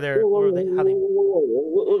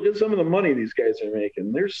at some of the money these guys are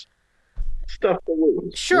making. There's stuff to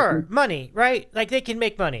lose. Sure, money, right? Like, they can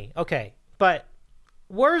make money. Okay. But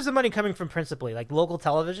where is the money coming from principally? Like, local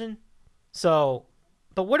television? So,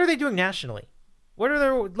 but what are they doing nationally?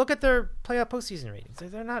 Look at their playoff postseason ratings.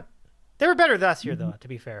 They're not... They were better last year, though, to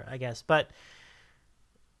be fair, I guess. But...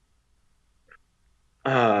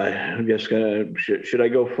 I guess should I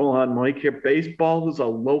go full on Mike here? Baseball is a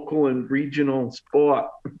local and regional sport.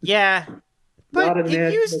 Yeah, but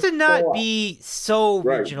it used to not be so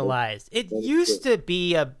regionalized. It used to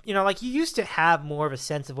be like you used to have more of a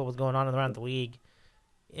sense of what was going on around the league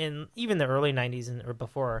in even the early '90s or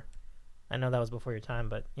before. I know that was before your time,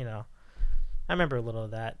 but I remember a little of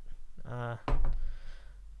that.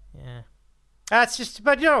 Yeah. That's just,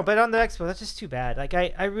 but on the Expo, that's just too bad. Like,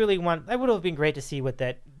 I really I would have been great to see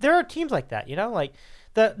there are teams like that, like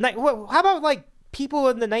how about like people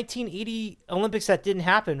in the 1980 Olympics that didn't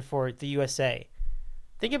happen for the USA?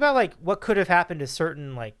 Think about like what could have happened to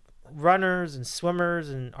certain like runners and swimmers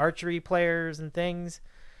and archery players and things.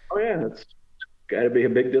 Oh yeah, that's got to be a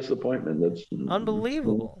big disappointment. That's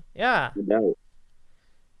unbelievable. Yeah.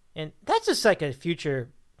 And that's just like a future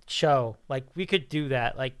show. Like we could do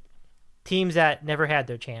that. Like, teams that never had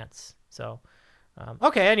their chance. So,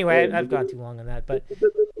 okay. Anyway, I've gone too long on that, but it's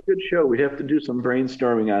a good show. We'd have to do some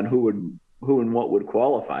brainstorming on who and what would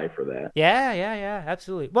qualify for that. Yeah,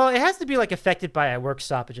 absolutely. Well, it has to be like affected by a work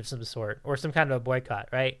stoppage of some sort or some kind of a boycott,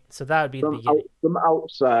 right? So that would be the beginning. Some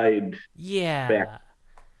outside. Yeah. Back.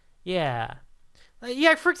 Yeah.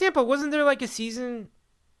 For example, wasn't there like a season?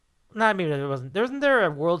 Not maybe there wasn't. Wasn't there a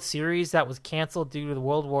World Series that was canceled due to the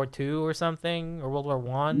World War II or something, or World War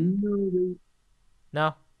One?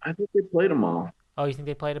 No. I think they played them all. Oh, you think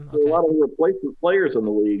they played them? Okay. There were a lot of replacement players in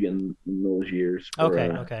the league in those years.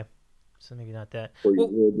 Okay. So maybe not that. For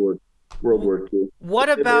World War II. What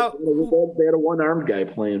about? They had a one-armed guy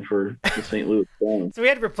playing for the St. Louis Browns. So we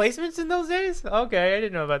had replacements in those days. Okay, I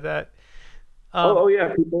didn't know about that.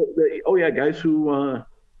 Yeah, guys who.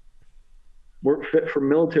 Weren't fit for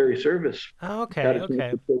military service. Oh, okay.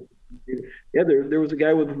 Yeah, there was a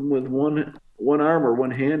guy with one arm or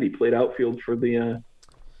one hand. He played outfield for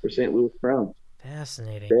St. Louis Browns.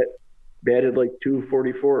 Fascinating. Batted like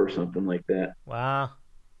 244 or something like that. Wow,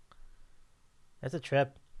 that's a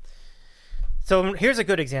trip. So here's a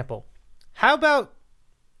good example. How about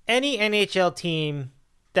any NHL team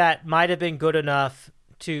that might have been good enough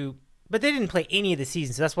but they didn't play any of the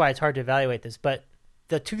seasons, so that's why it's hard to evaluate this, but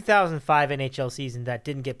the 2005 NHL season that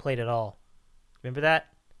didn't get played at all. Remember that?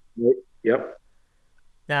 Yep.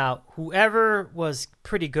 Now, whoever was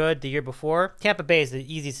pretty good the year before, Tampa Bay is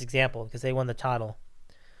the easiest example because they won the title.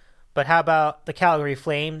 But how about the Calgary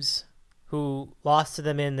Flames, who lost to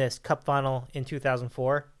them in this Cup final in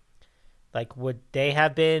 2004? Like, would they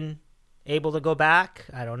have been able to go back?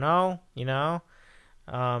 I don't know.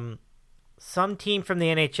 Some team from the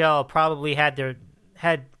NHL probably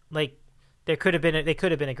they They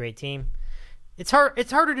could have been a great team. It's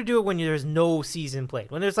harder to do it when there's no season played.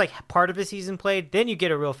 When there's like part of a season played, then you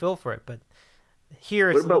get a real feel for it. But here,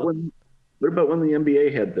 it's what about when the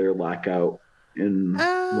NBA had their lockout in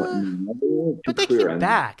but they came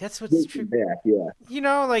back. That's what's true. Back, yeah. You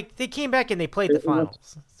know, like they came back and they played the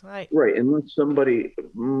finals. Right, unless somebody.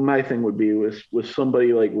 My thing would be was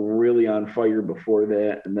somebody like really on fire before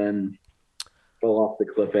that, and then fell off the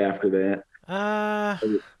cliff after that.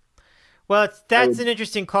 Well, that's an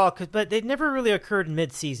interesting call, but it never really occurred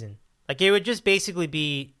mid-season. Like, it would just basically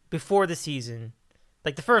be before the season,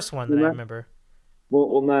 like the first one that I remember.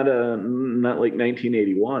 Well, not like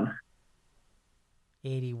 1981.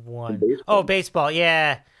 81. Baseball. Oh, baseball,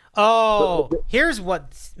 yeah. Oh, here's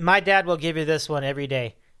what my dad will give you this one every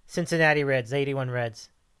day. Cincinnati Reds, 81 Reds.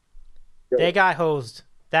 Right. They got hosed.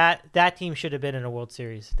 That team should have been in a World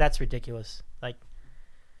Series. That's ridiculous. Like,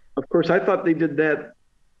 of course, I thought they did that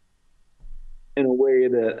in a way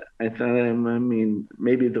that I thought, I mean,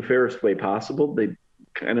 maybe the fairest way possible. They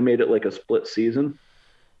kind of made it like a split season.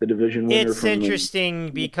 The division winner. It's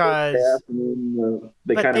interesting because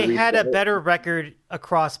they had a better record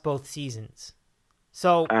across both seasons.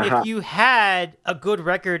 So if you had a good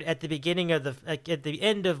record at the beginning of at the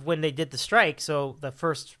end of when they did the strike, so the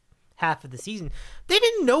first half of the season, they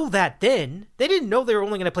didn't know that then. They didn't know they were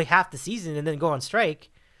only going to play half the season and then go on strike.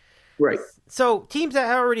 Right. So teams that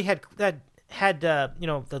already had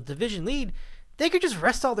the division lead, they could just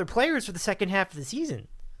rest all their players for the second half of the season,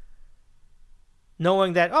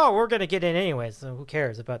 knowing that we're going to get in anyway, so who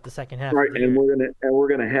cares about the second half? Right, of the and year. we're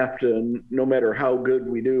gonna have to, no matter how good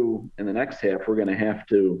we do in the next half, we're gonna have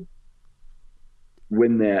to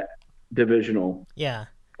win that divisional. Yeah.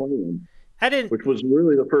 Plan, which was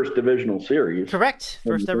really the first divisional series. Correct,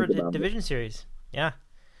 first ever division series. Yeah,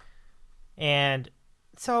 and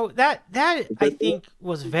so that I think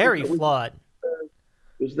was very flawed.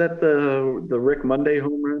 Was that the Rick Monday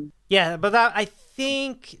home run? Yeah, but I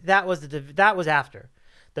think that was after.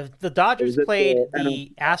 The Dodgers played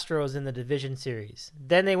the Astros in the division series.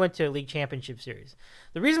 Then they went to a league championship series.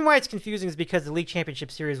 The reason why it's confusing is because the league championship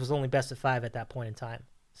series was only best of 5 at that point in time.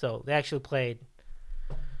 So they actually played.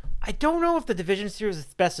 I don't know if the division series is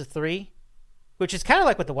best of 3, which is kind of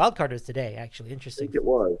like what the wild card is today. Actually, interesting. I think it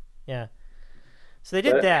was. Yeah. So they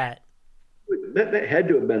did that. That had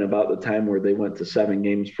to have been about the time where they went to 7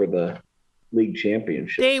 games for the league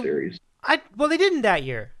championship series. Well, they didn't that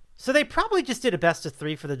year. So they probably just did a best of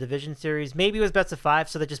 3 for the division series. Maybe it was best of 5,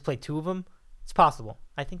 so they just played 2 of them. It's possible.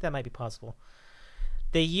 I think that might be possible.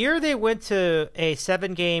 The year they went to a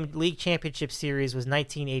 7-game league championship series was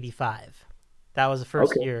 1985. That was the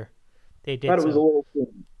first year they did. I thought it was a little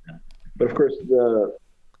soon. But of course,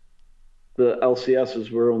 the LCSs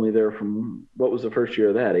were only there from, what was the first year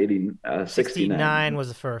of that? 69. 69 was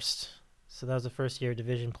the first. So that was the first year of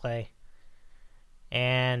division play.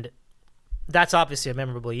 And that's obviously a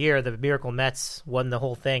memorable year. The Miracle Mets won the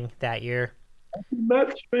whole thing that year. Happy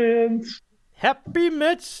Mets fans. Happy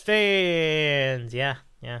Mets fans. Yeah.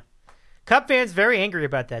 Cub fans very angry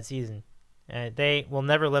about that season. They will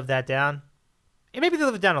never live that down. And maybe they'll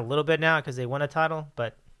live it down a little bit now because they won a title,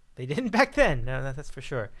 but they didn't back then. No, that's for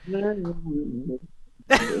sure.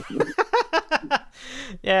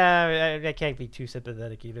 Yeah, I can't be too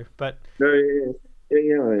sympathetic either. But yeah,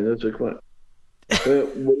 that's a quite.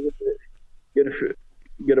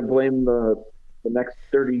 You gotta blame the next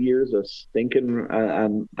 30 years of stinking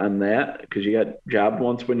on that because you got jobbed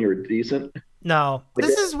once when you were decent. No,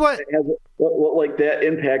 this is what like that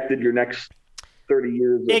impacted your next 30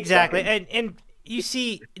 years. Exactly, and you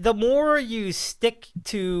see, the more you stick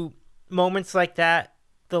to moments like that,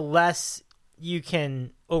 the less you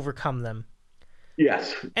can overcome them.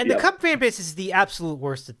 Yes, and the Cub fan base is the absolute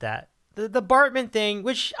worst at that. The Bartman thing,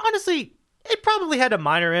 which honestly, it probably had a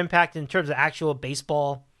minor impact in terms of actual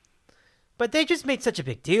baseball, but they just made such a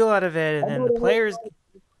big deal out of it, and then the players.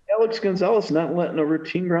 Alex Gonzalez not letting a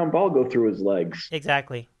routine ground ball go through his legs.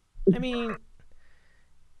 Exactly. I mean,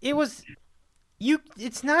 it was.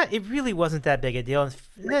 It really wasn't that big a deal. And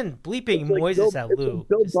then bleeping Moises Alou.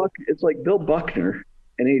 It's like Bill Buckner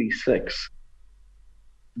in '86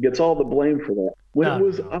 gets all the blame for that.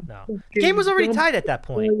 The game was already tied at that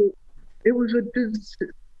point. It was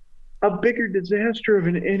a bigger disaster of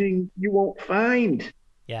an inning you won't find.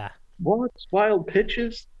 Yeah. Walks, wild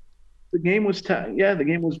pitches. The game was tied. Yeah, the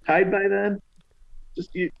game was tied by then.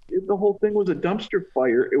 The whole thing was a dumpster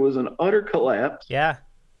fire. It was an utter collapse. Yeah.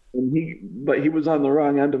 And he was on the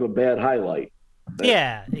wrong end of a bad highlight.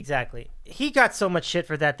 Yeah, exactly. He got so much shit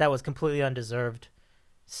for that was completely undeserved.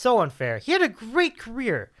 So unfair. He had a great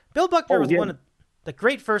career. Bill Buckner was one of the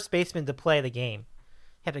great first basemen to play the game.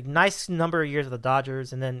 Had a nice number of years with the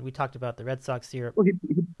Dodgers, and then we talked about the Red Sox here. Well,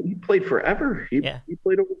 he played forever. He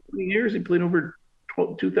played over 20 years. He played over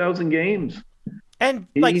 2,000 games. And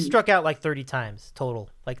struck out like 30 times total,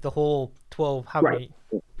 like the whole 12, the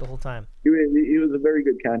whole time. He was a very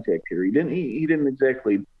good contact hitter. He didn't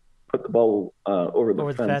exactly put the ball over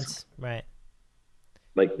the fence, right?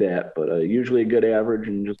 Like that, but usually a good average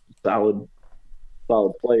and just a solid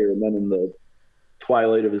player. And then in the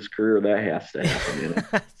twilight of his career, that has to happen. You know?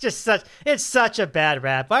 It's such a bad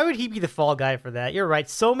rap. Why would he be the fall guy for that? You're right.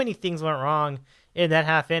 So many things went wrong in that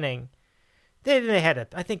half inning. I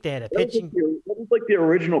think they had a pitching. That was like the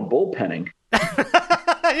original bullpenning.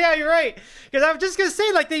 Yeah, you're right. Because I was just gonna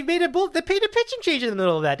say, like, they paid a pitching change in the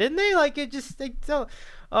middle of that, didn't they? Like, it just that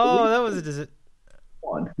was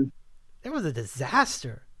it was a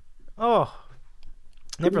disaster. Oh,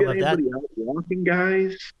 never loved that. Walking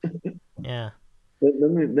guys. Yeah.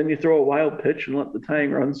 Then you throw a wild pitch and let the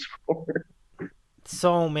tying run score.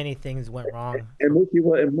 So many things went wrong. And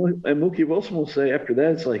Mookie Wilson will say after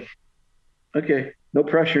that, it's like, okay, no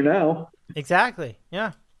pressure now. Exactly.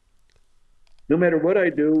 Yeah. No matter what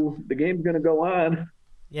I do, the game's going to go on.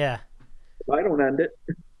 Yeah. If I don't end it.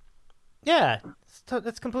 Yeah.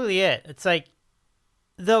 That's completely it. It's like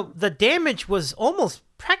the damage was almost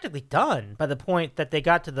practically done by the point that they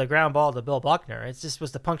got to the ground ball to Bill Buckner. It just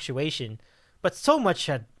was the punctuation. But so much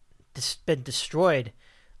had been destroyed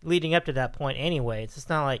leading up to that point anyway. It's just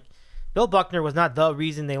not like Bill Buckner was not the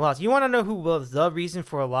reason they lost. You want to know who was the reason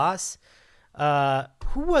for a loss?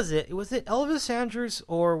 Who was it? Was it Elvis Andrus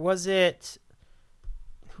or was it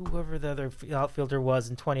whoever the other outfielder was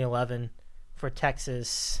in 2011 for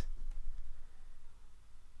Texas?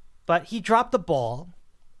 But he dropped the ball,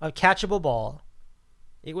 a catchable ball.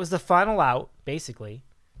 It was the final out, basically,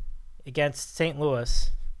 against St.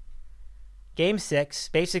 Louis. Game 6,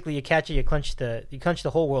 basically you catch it, you clinch the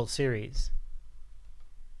whole World Series.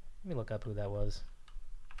 Let me look up who that was.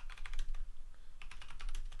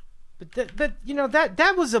 But you know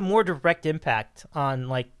that was a more direct impact on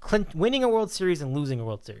like winning a World Series and losing a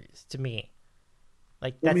World Series to me.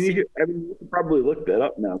 Like that's. You can probably look that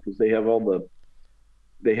up now because they have all that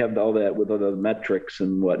with all the metrics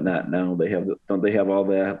and whatnot now. Don't they have all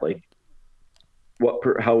that like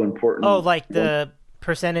how important? Oh, like the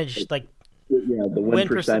percentage, like the win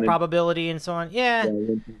percentage probability and so on. Yeah,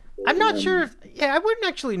 I'm not sure. I wouldn't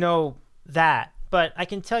actually know that. But I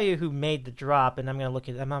can tell you who made the drop, and I'm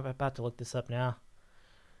about to look this up now.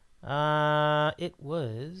 It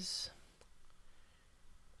was.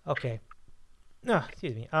 Okay. No,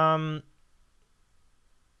 excuse me. Oh,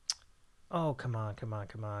 come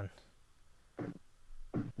on.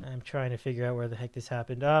 I'm trying to figure out where the heck this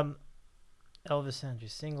happened. Elvis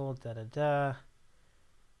Andrus single. Terrio.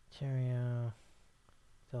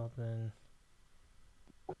 Feldman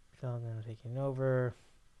taking over.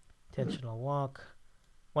 Intentional walk.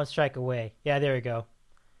 1 strike away. Yeah, there we go.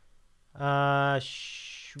 No.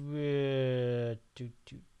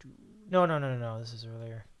 This is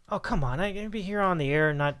earlier. Oh, come on. I'm going to be here on the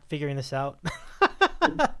air and not figuring this out.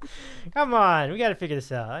 Come on. We got to figure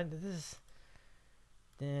this out. This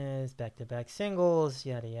is back-to-back singles.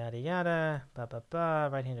 Yada, yada, yada.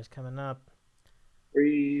 Right-hander's coming up.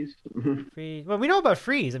 Freeze. Well, we know about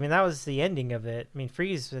Freeze. I mean, that was the ending of it. I mean,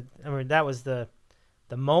 Freeze, that was the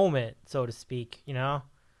moment, so to speak, you know?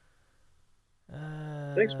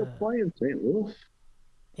 Thanks for playing, St. Louis.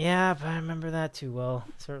 Yeah, but I remember that too well,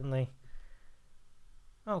 certainly.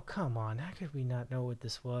 Oh, come on. How could we not know what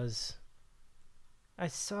this was? I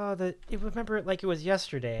saw that. I remember it like it was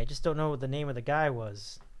yesterday. I just don't know what the name of the guy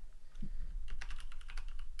was.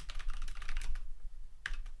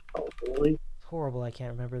 Oh, really? It's horrible. I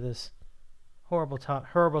can't remember this. Horrible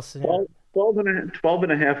scenario. 12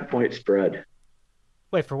 and a half point spread.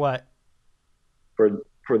 Wait, for what? For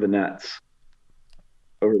the Nets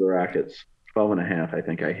over the Rockets. 12 and a half, I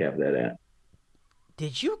think I have that at.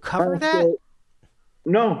 Did you cover that?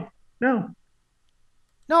 No.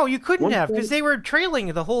 No, you couldn't have because they were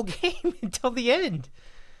trailing the whole game until the end.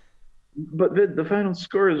 But the final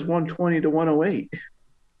score is 120-108.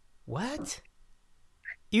 What?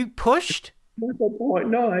 You pushed? Half a point.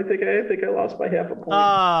 No, I think I lost by half a point.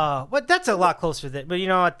 But that's a lot closer than. But you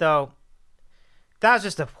know what though? That was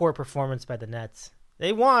just a poor performance by the Nets.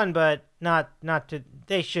 They won, but not to.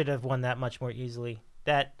 They should have won that much more easily.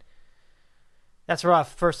 That's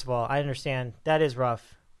rough. First of all, I understand that is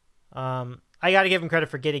rough. I got to give them credit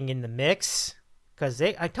for getting in the mix because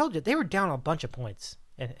I told you they were down a bunch of points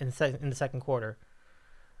in the second quarter.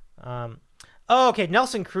 Okay,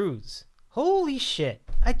 Nelson Cruz. Holy shit!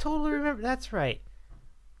 I totally remember. That's right.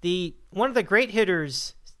 One of the great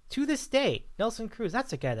hitters To this day, Nelson Cruz,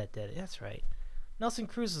 that's the guy that did it. That's right. Nelson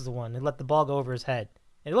Cruz is the one that let the ball go over his head.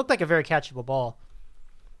 And it looked like a very catchable ball.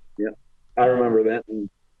 Yeah, I remember that.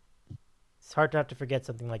 It's hard not to forget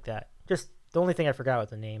something like that. Just the only thing I forgot was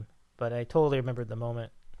the name, but I totally remembered the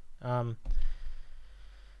moment.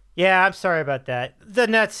 Yeah, I'm sorry about that. The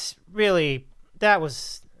Nets really, that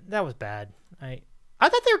was bad. I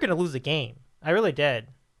thought they were going to lose the game. I really did.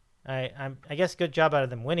 I guess good job out of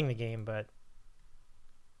them winning the game, but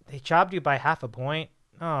they jobbed you by half a point.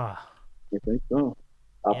 Oh, I think so.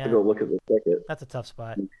 I'll have to go look at the ticket. That's a tough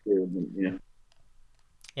spot. Yeah.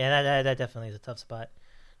 Yeah, that definitely is a tough spot.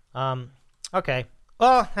 Okay.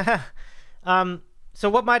 Well, so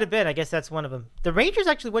what might have been? I guess that's one of them. The Rangers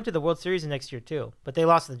actually went to the World Series the next year too, but they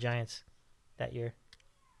lost to the Giants that year.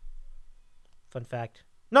 Fun fact.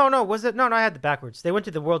 No, was it? No, I had the backwards. They went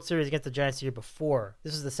to the World Series against the Giants the year before.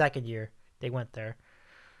 This is the second year they went there.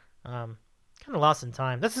 Kind of lost in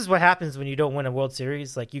time. This is what happens when you don't win a World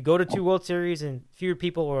Series. Like, you go to 2 World Series and fewer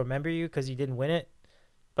people will remember you because you didn't win it.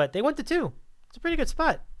 But they went to 2. It's a pretty good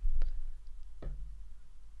spot.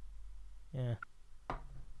 Yeah.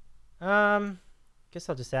 Guess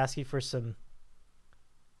I'll just ask you for some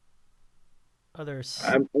others.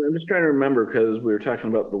 I'm just trying to remember because we were talking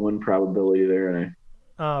about the win probability there, and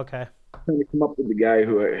okay. I'm trying to come up with the guy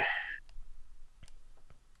who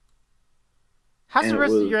How's the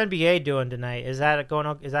rest of your NBA doing tonight? Is that going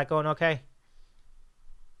okay?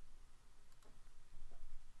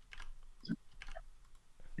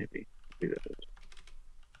 Maybe.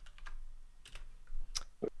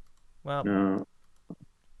 Well, no.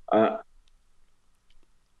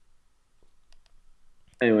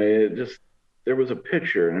 Anyway, there was a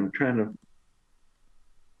picture, and I'm trying to,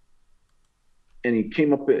 and he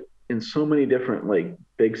came up in so many different like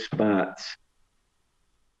big spots,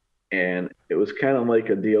 and it was kind of like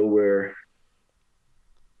a deal where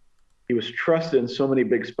he was trusted in so many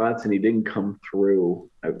big spots, and he didn't come through.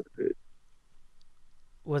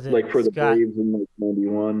 Was it like for the Scott? Braves in like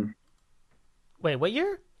 '91? Wait, what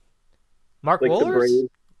year? Mark Like Wohlers? the Braves?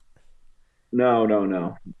 No.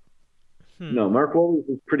 No, Mark Wohlers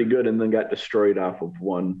was pretty good and then got destroyed off of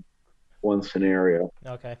one scenario.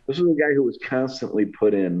 Okay. This is a guy who was constantly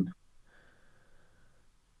put in.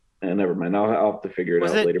 Never mind. I'll have to figure it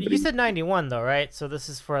out later. You said 91 though, right? So this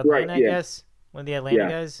is for Atlanta, right, yeah. I guess. One of the Atlanta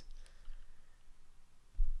guys.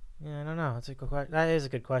 Yeah, I don't know. That is a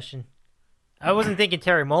good question. I wasn't thinking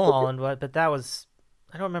Terry Mulholland, but that was.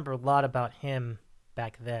 I don't remember a lot about him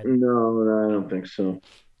back then. No, I don't think so.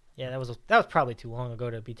 Yeah, that was probably too long ago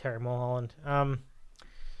to be Terry Mulholland. Well,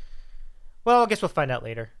 I guess we'll find out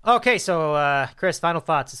later. Okay, so Chris, final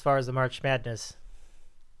thoughts as far as the March Madness.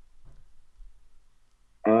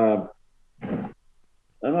 I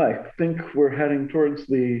think we're heading towards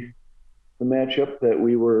the matchup that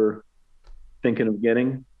we were thinking of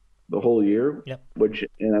getting the whole year. Yep.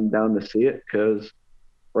 And I'm down to see it because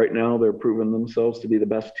right now they're proving themselves to be the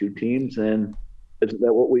best 2 teams, and isn't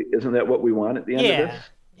that what we want at the end of this?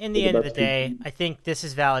 In the end of the day, I think this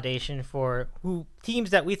is validation for teams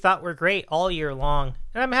that we thought were great all year long,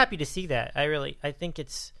 and I'm happy to see that. I think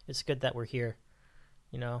it's good that we're here.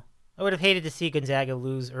 You know, I would have hated to see Gonzaga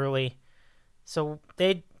lose early, so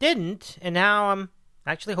they didn't, and now I'm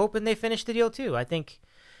actually hoping they finish the deal too. I think,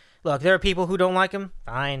 look, there are people who don't like them,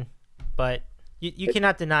 fine, but you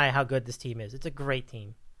cannot deny how good this team is. It's a great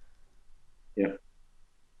team. Yeah,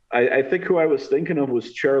 I think who I was thinking of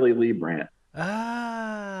was Charlie Lee Brandt.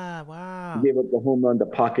 Ah, wow. He gave up the home run to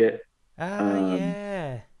Puckett.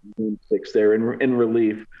 Yeah. 6 there in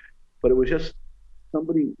relief. But it was just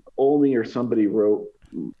somebody wrote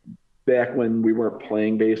back when we weren't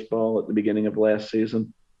playing baseball at the beginning of last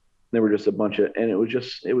season. There were just a bunch of, and it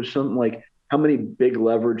was something like how many big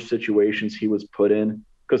leverage situations he was put in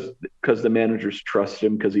because the managers trust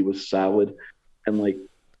him because he was solid. And like,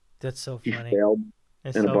 that's so he funny. failed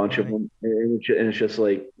in a bunch of them. And it's just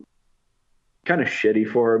like, kind of shitty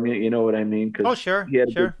for him, you know what I mean? Oh, sure, he had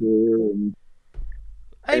a good career.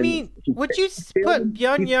 Would you put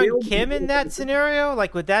Byung Kim in that scenario?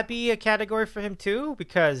 Like, would that be a category for him too?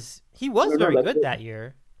 Because he was very good that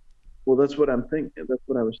year. Well, that's what I'm thinking. That's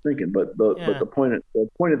what I was thinking. But the point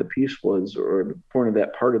of the piece was, or the point of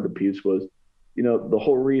that part of the piece was, you know, the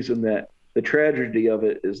whole reason that the tragedy of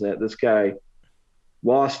it is that this guy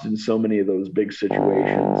lost in so many of those big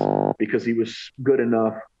situations because he was good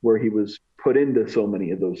enough where he was put into so many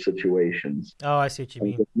of those situations. Oh, I see what you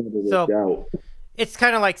mean. So it's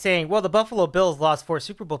kind of like saying, well, the Buffalo Bills lost 4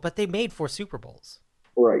 Super Bowls, but they made 4 Super Bowls.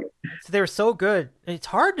 Right. So they were so good. It's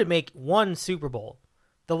hard to make 1 Super Bowl.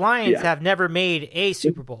 The Lions have never made a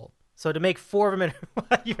Super Bowl. So to make 4 of them,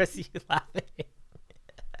 you see you laughing.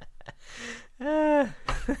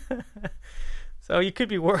 So you could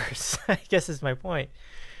be worse, I guess is my point.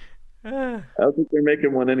 I don't think they're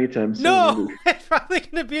making one anytime soon. No, it's probably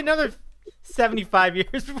going to be another 75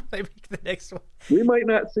 years before they make the next one. We might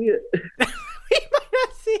not see it. We might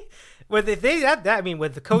not see. Well, if they have that, I mean,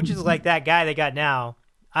 with the coaches like that guy they got now,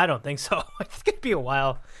 I don't think so. It's going to be a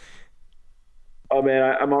while. Oh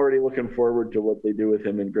man, I'm already looking forward to what they do with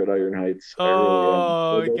him in Gridiron Heights.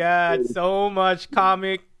 Oh God, so much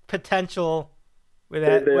comic potential with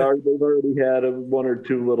that. They've already had one or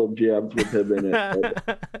two little jabs with him in it.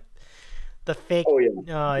 The fake. Oh yeah.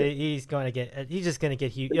 No, he's just gonna get he's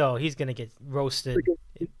gonna get roasted.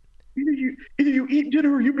 Either you eat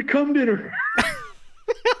dinner or you become dinner.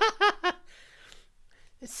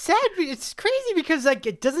 It's sad. It's crazy because like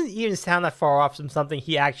it doesn't even sound that far off from something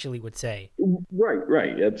he actually would say.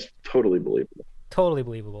 Right. That's totally believable. Totally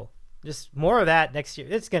believable. Just more of that next year.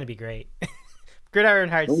 It's gonna be great. Gridiron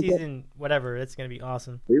Heights season, whatever. It's gonna be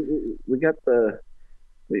awesome. We got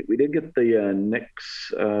we did get the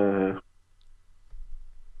Knicks.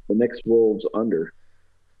 The Knicks Wolves under.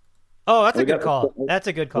 Oh, that's a good call. That's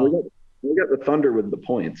a good call. We got the Thunder with the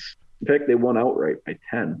points. In fact, they won outright by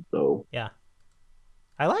 10. So yeah,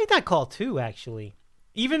 I like that call too. Actually,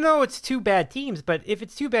 even though it's two bad teams, but if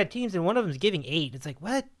it's two bad teams and one of them's giving 8, it's like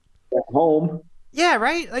what? At home. Yeah,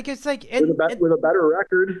 right. Like it's like with a better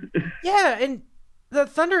record. Yeah, and the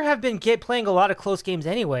Thunder have been playing a lot of close games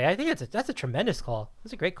anyway. I think that's a tremendous call.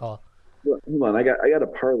 That's a great call. Well, hold on, I got a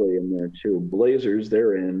parlay in there too. Blazers,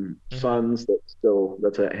 they're in. Suns, that's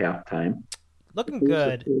at halftime. Looking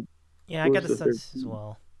good. Yeah, I got the Suns as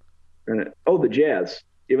well. The Jazz,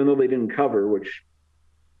 even though they didn't cover, which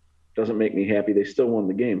doesn't make me happy, they still won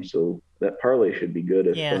the game. So that parlay should be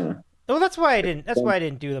good. Well, that's why I didn't. That's why I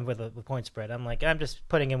didn't do them with the point spread. I'm just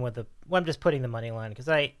putting the money line because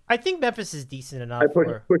I think Memphis is decent enough. I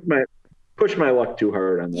push my luck too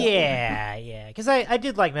hard on that. Yeah. Because I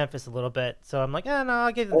did like Memphis a little bit, so I'm like, no,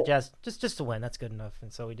 I'll give it the Jazz just to win. That's good enough,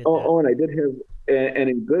 and so we did. And I did have, and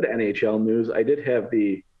in good NHL news, I did have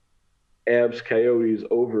the Avs Coyotes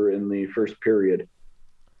over in the first period.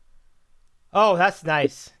 Oh, that's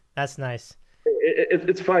nice. That's nice.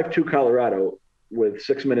 It's 5-2 Colorado with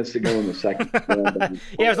 6 minutes to go in the second. Yeah,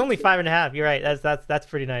 it was only 5.5. You're right. That's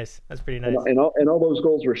pretty nice. That's pretty nice. And all those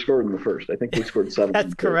goals were scored in the first. I think we scored 7.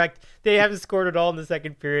 That's correct. They haven't scored it all in the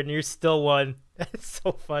second period, and you still won. That's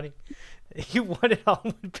so funny. You won it all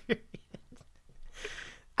in one period.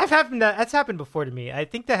 That's happened before to me. I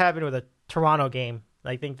think that happened with a Toronto game.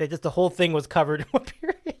 I think that just the whole thing was covered in one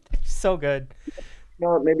period. So good.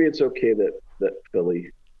 No, maybe it's okay that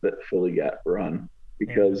Philly got run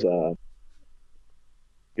because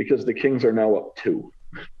the Kings are now up 2.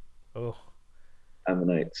 Oh. On the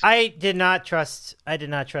Knights. I did not trust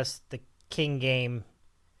the King game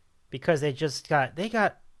because they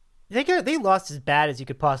lost as bad as you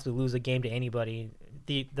could possibly lose a game to anybody.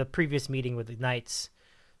 The previous meeting with the Knights.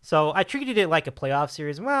 So I treated it like a playoff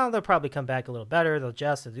series. Well, they'll probably come back a little better. They'll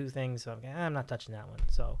do things. So I'm not touching that one.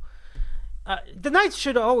 So the Knights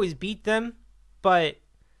should always beat them, but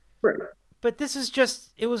right. But this is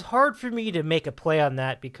it was hard for me to make a play on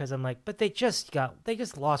that because I'm like, but they just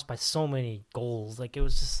lost by so many goals. Like it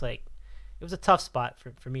was just like, it was a tough spot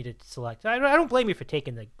for me to select. I don't blame you for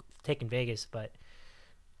taking Vegas, but,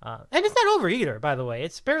 and it's not over either, by the way.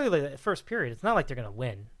 It's barely like the first period. It's not like they're going to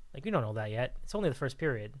win. Like we don't know that yet. It's only the first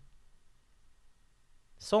period.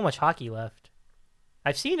 So much hockey left.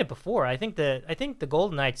 I've seen it before. I think the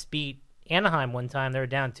Golden Knights beat Anaheim one time. They were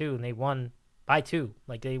down 2 and they won by 2.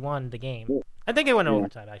 Like they won the game. I think they went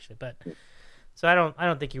overtime actually, but so I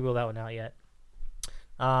don't think you rule that one out yet.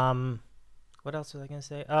 What else was I gonna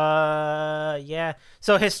say? Yeah.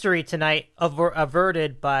 So history tonight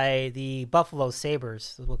averted by the Buffalo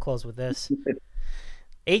Sabres. We'll close with this.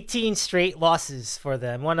 18 straight losses for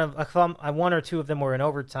them. One or two of them were in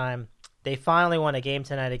overtime. They finally won a game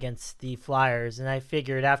tonight against the Flyers, and I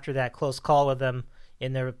figured after that close call with them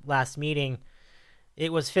in their last meeting,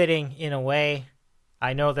 it was fitting in a way.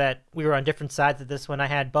 I know that we were on different sides of this one. I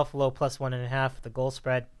had Buffalo plus 1.5, the goal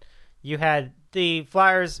spread. You had the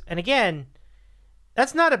Flyers, and again,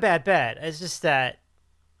 that's not a bad bet. It's just that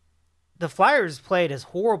the Flyers played as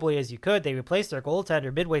horribly as you could. They replaced their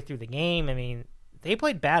goaltender midway through the game. I mean, they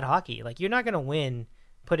played bad hockey. Like, you're not going to win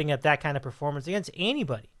putting up that kind of performance against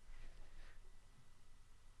anybody.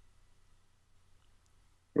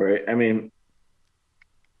 Right. I mean,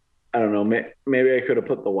 I don't know. Maybe I could have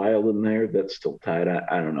put the Wild in there. That's still tied.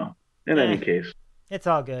 I don't know. In any case. It's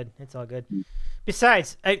all good. It's all good.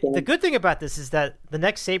 Besides, the good thing about this is that the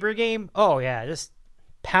next Sabre game, just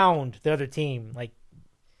pound the other team. Like,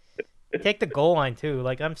 take the goal line, too.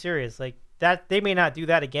 Like, I'm serious. Like, that they may not do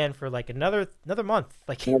that again for like another month.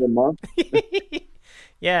 Like Another month?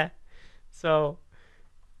 yeah. So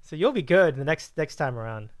you'll be good the next time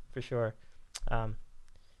around for sure.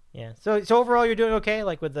 Yeah. So overall, you're doing okay,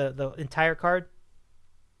 like with the entire card.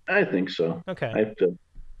 I think so. Okay. I have to.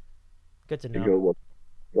 Good to know.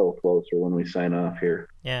 Go closer when we sign off here.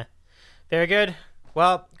 Yeah. Very good.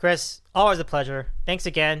 Well, Chris, always a pleasure. Thanks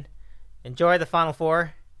again. Enjoy the Final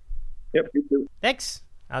Four. Yep, you too. Thanks.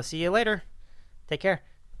 I'll see you later. Take care.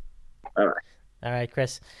 All right. All right,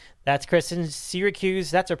 Chris. That's Chris in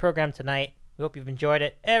Syracuse. That's our program tonight. We hope you've enjoyed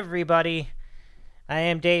it. Everybody, I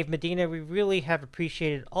am Dave Medina. We really have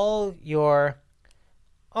appreciated all of your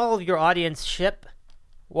audience-ship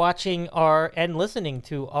watching and listening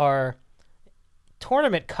to our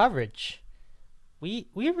tournament coverage. We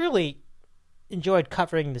really enjoyed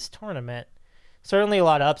covering this tournament. Certainly a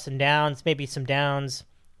lot of ups and downs, maybe some downs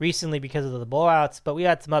recently because of the blowouts, but we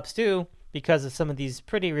had some ups too because of some of these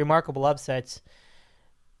pretty remarkable upsets.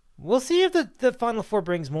 We'll see if the Final Four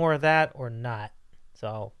brings more of that or not.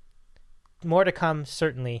 So, more to come,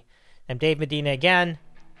 certainly. I'm Dave Medina again.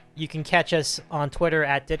 You can catch us on Twitter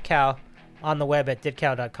at DITCOW, on the web at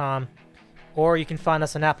ditcow.com, or you can find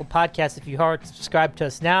us on Apple Podcasts if you aren't subscribed to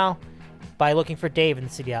us now by looking for Dave in the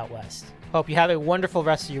City Out West. Hope you have a wonderful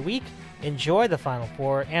rest of your week. Enjoy the Final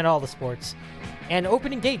Four and all the sports. And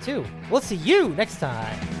opening day, too. We'll see you next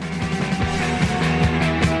time.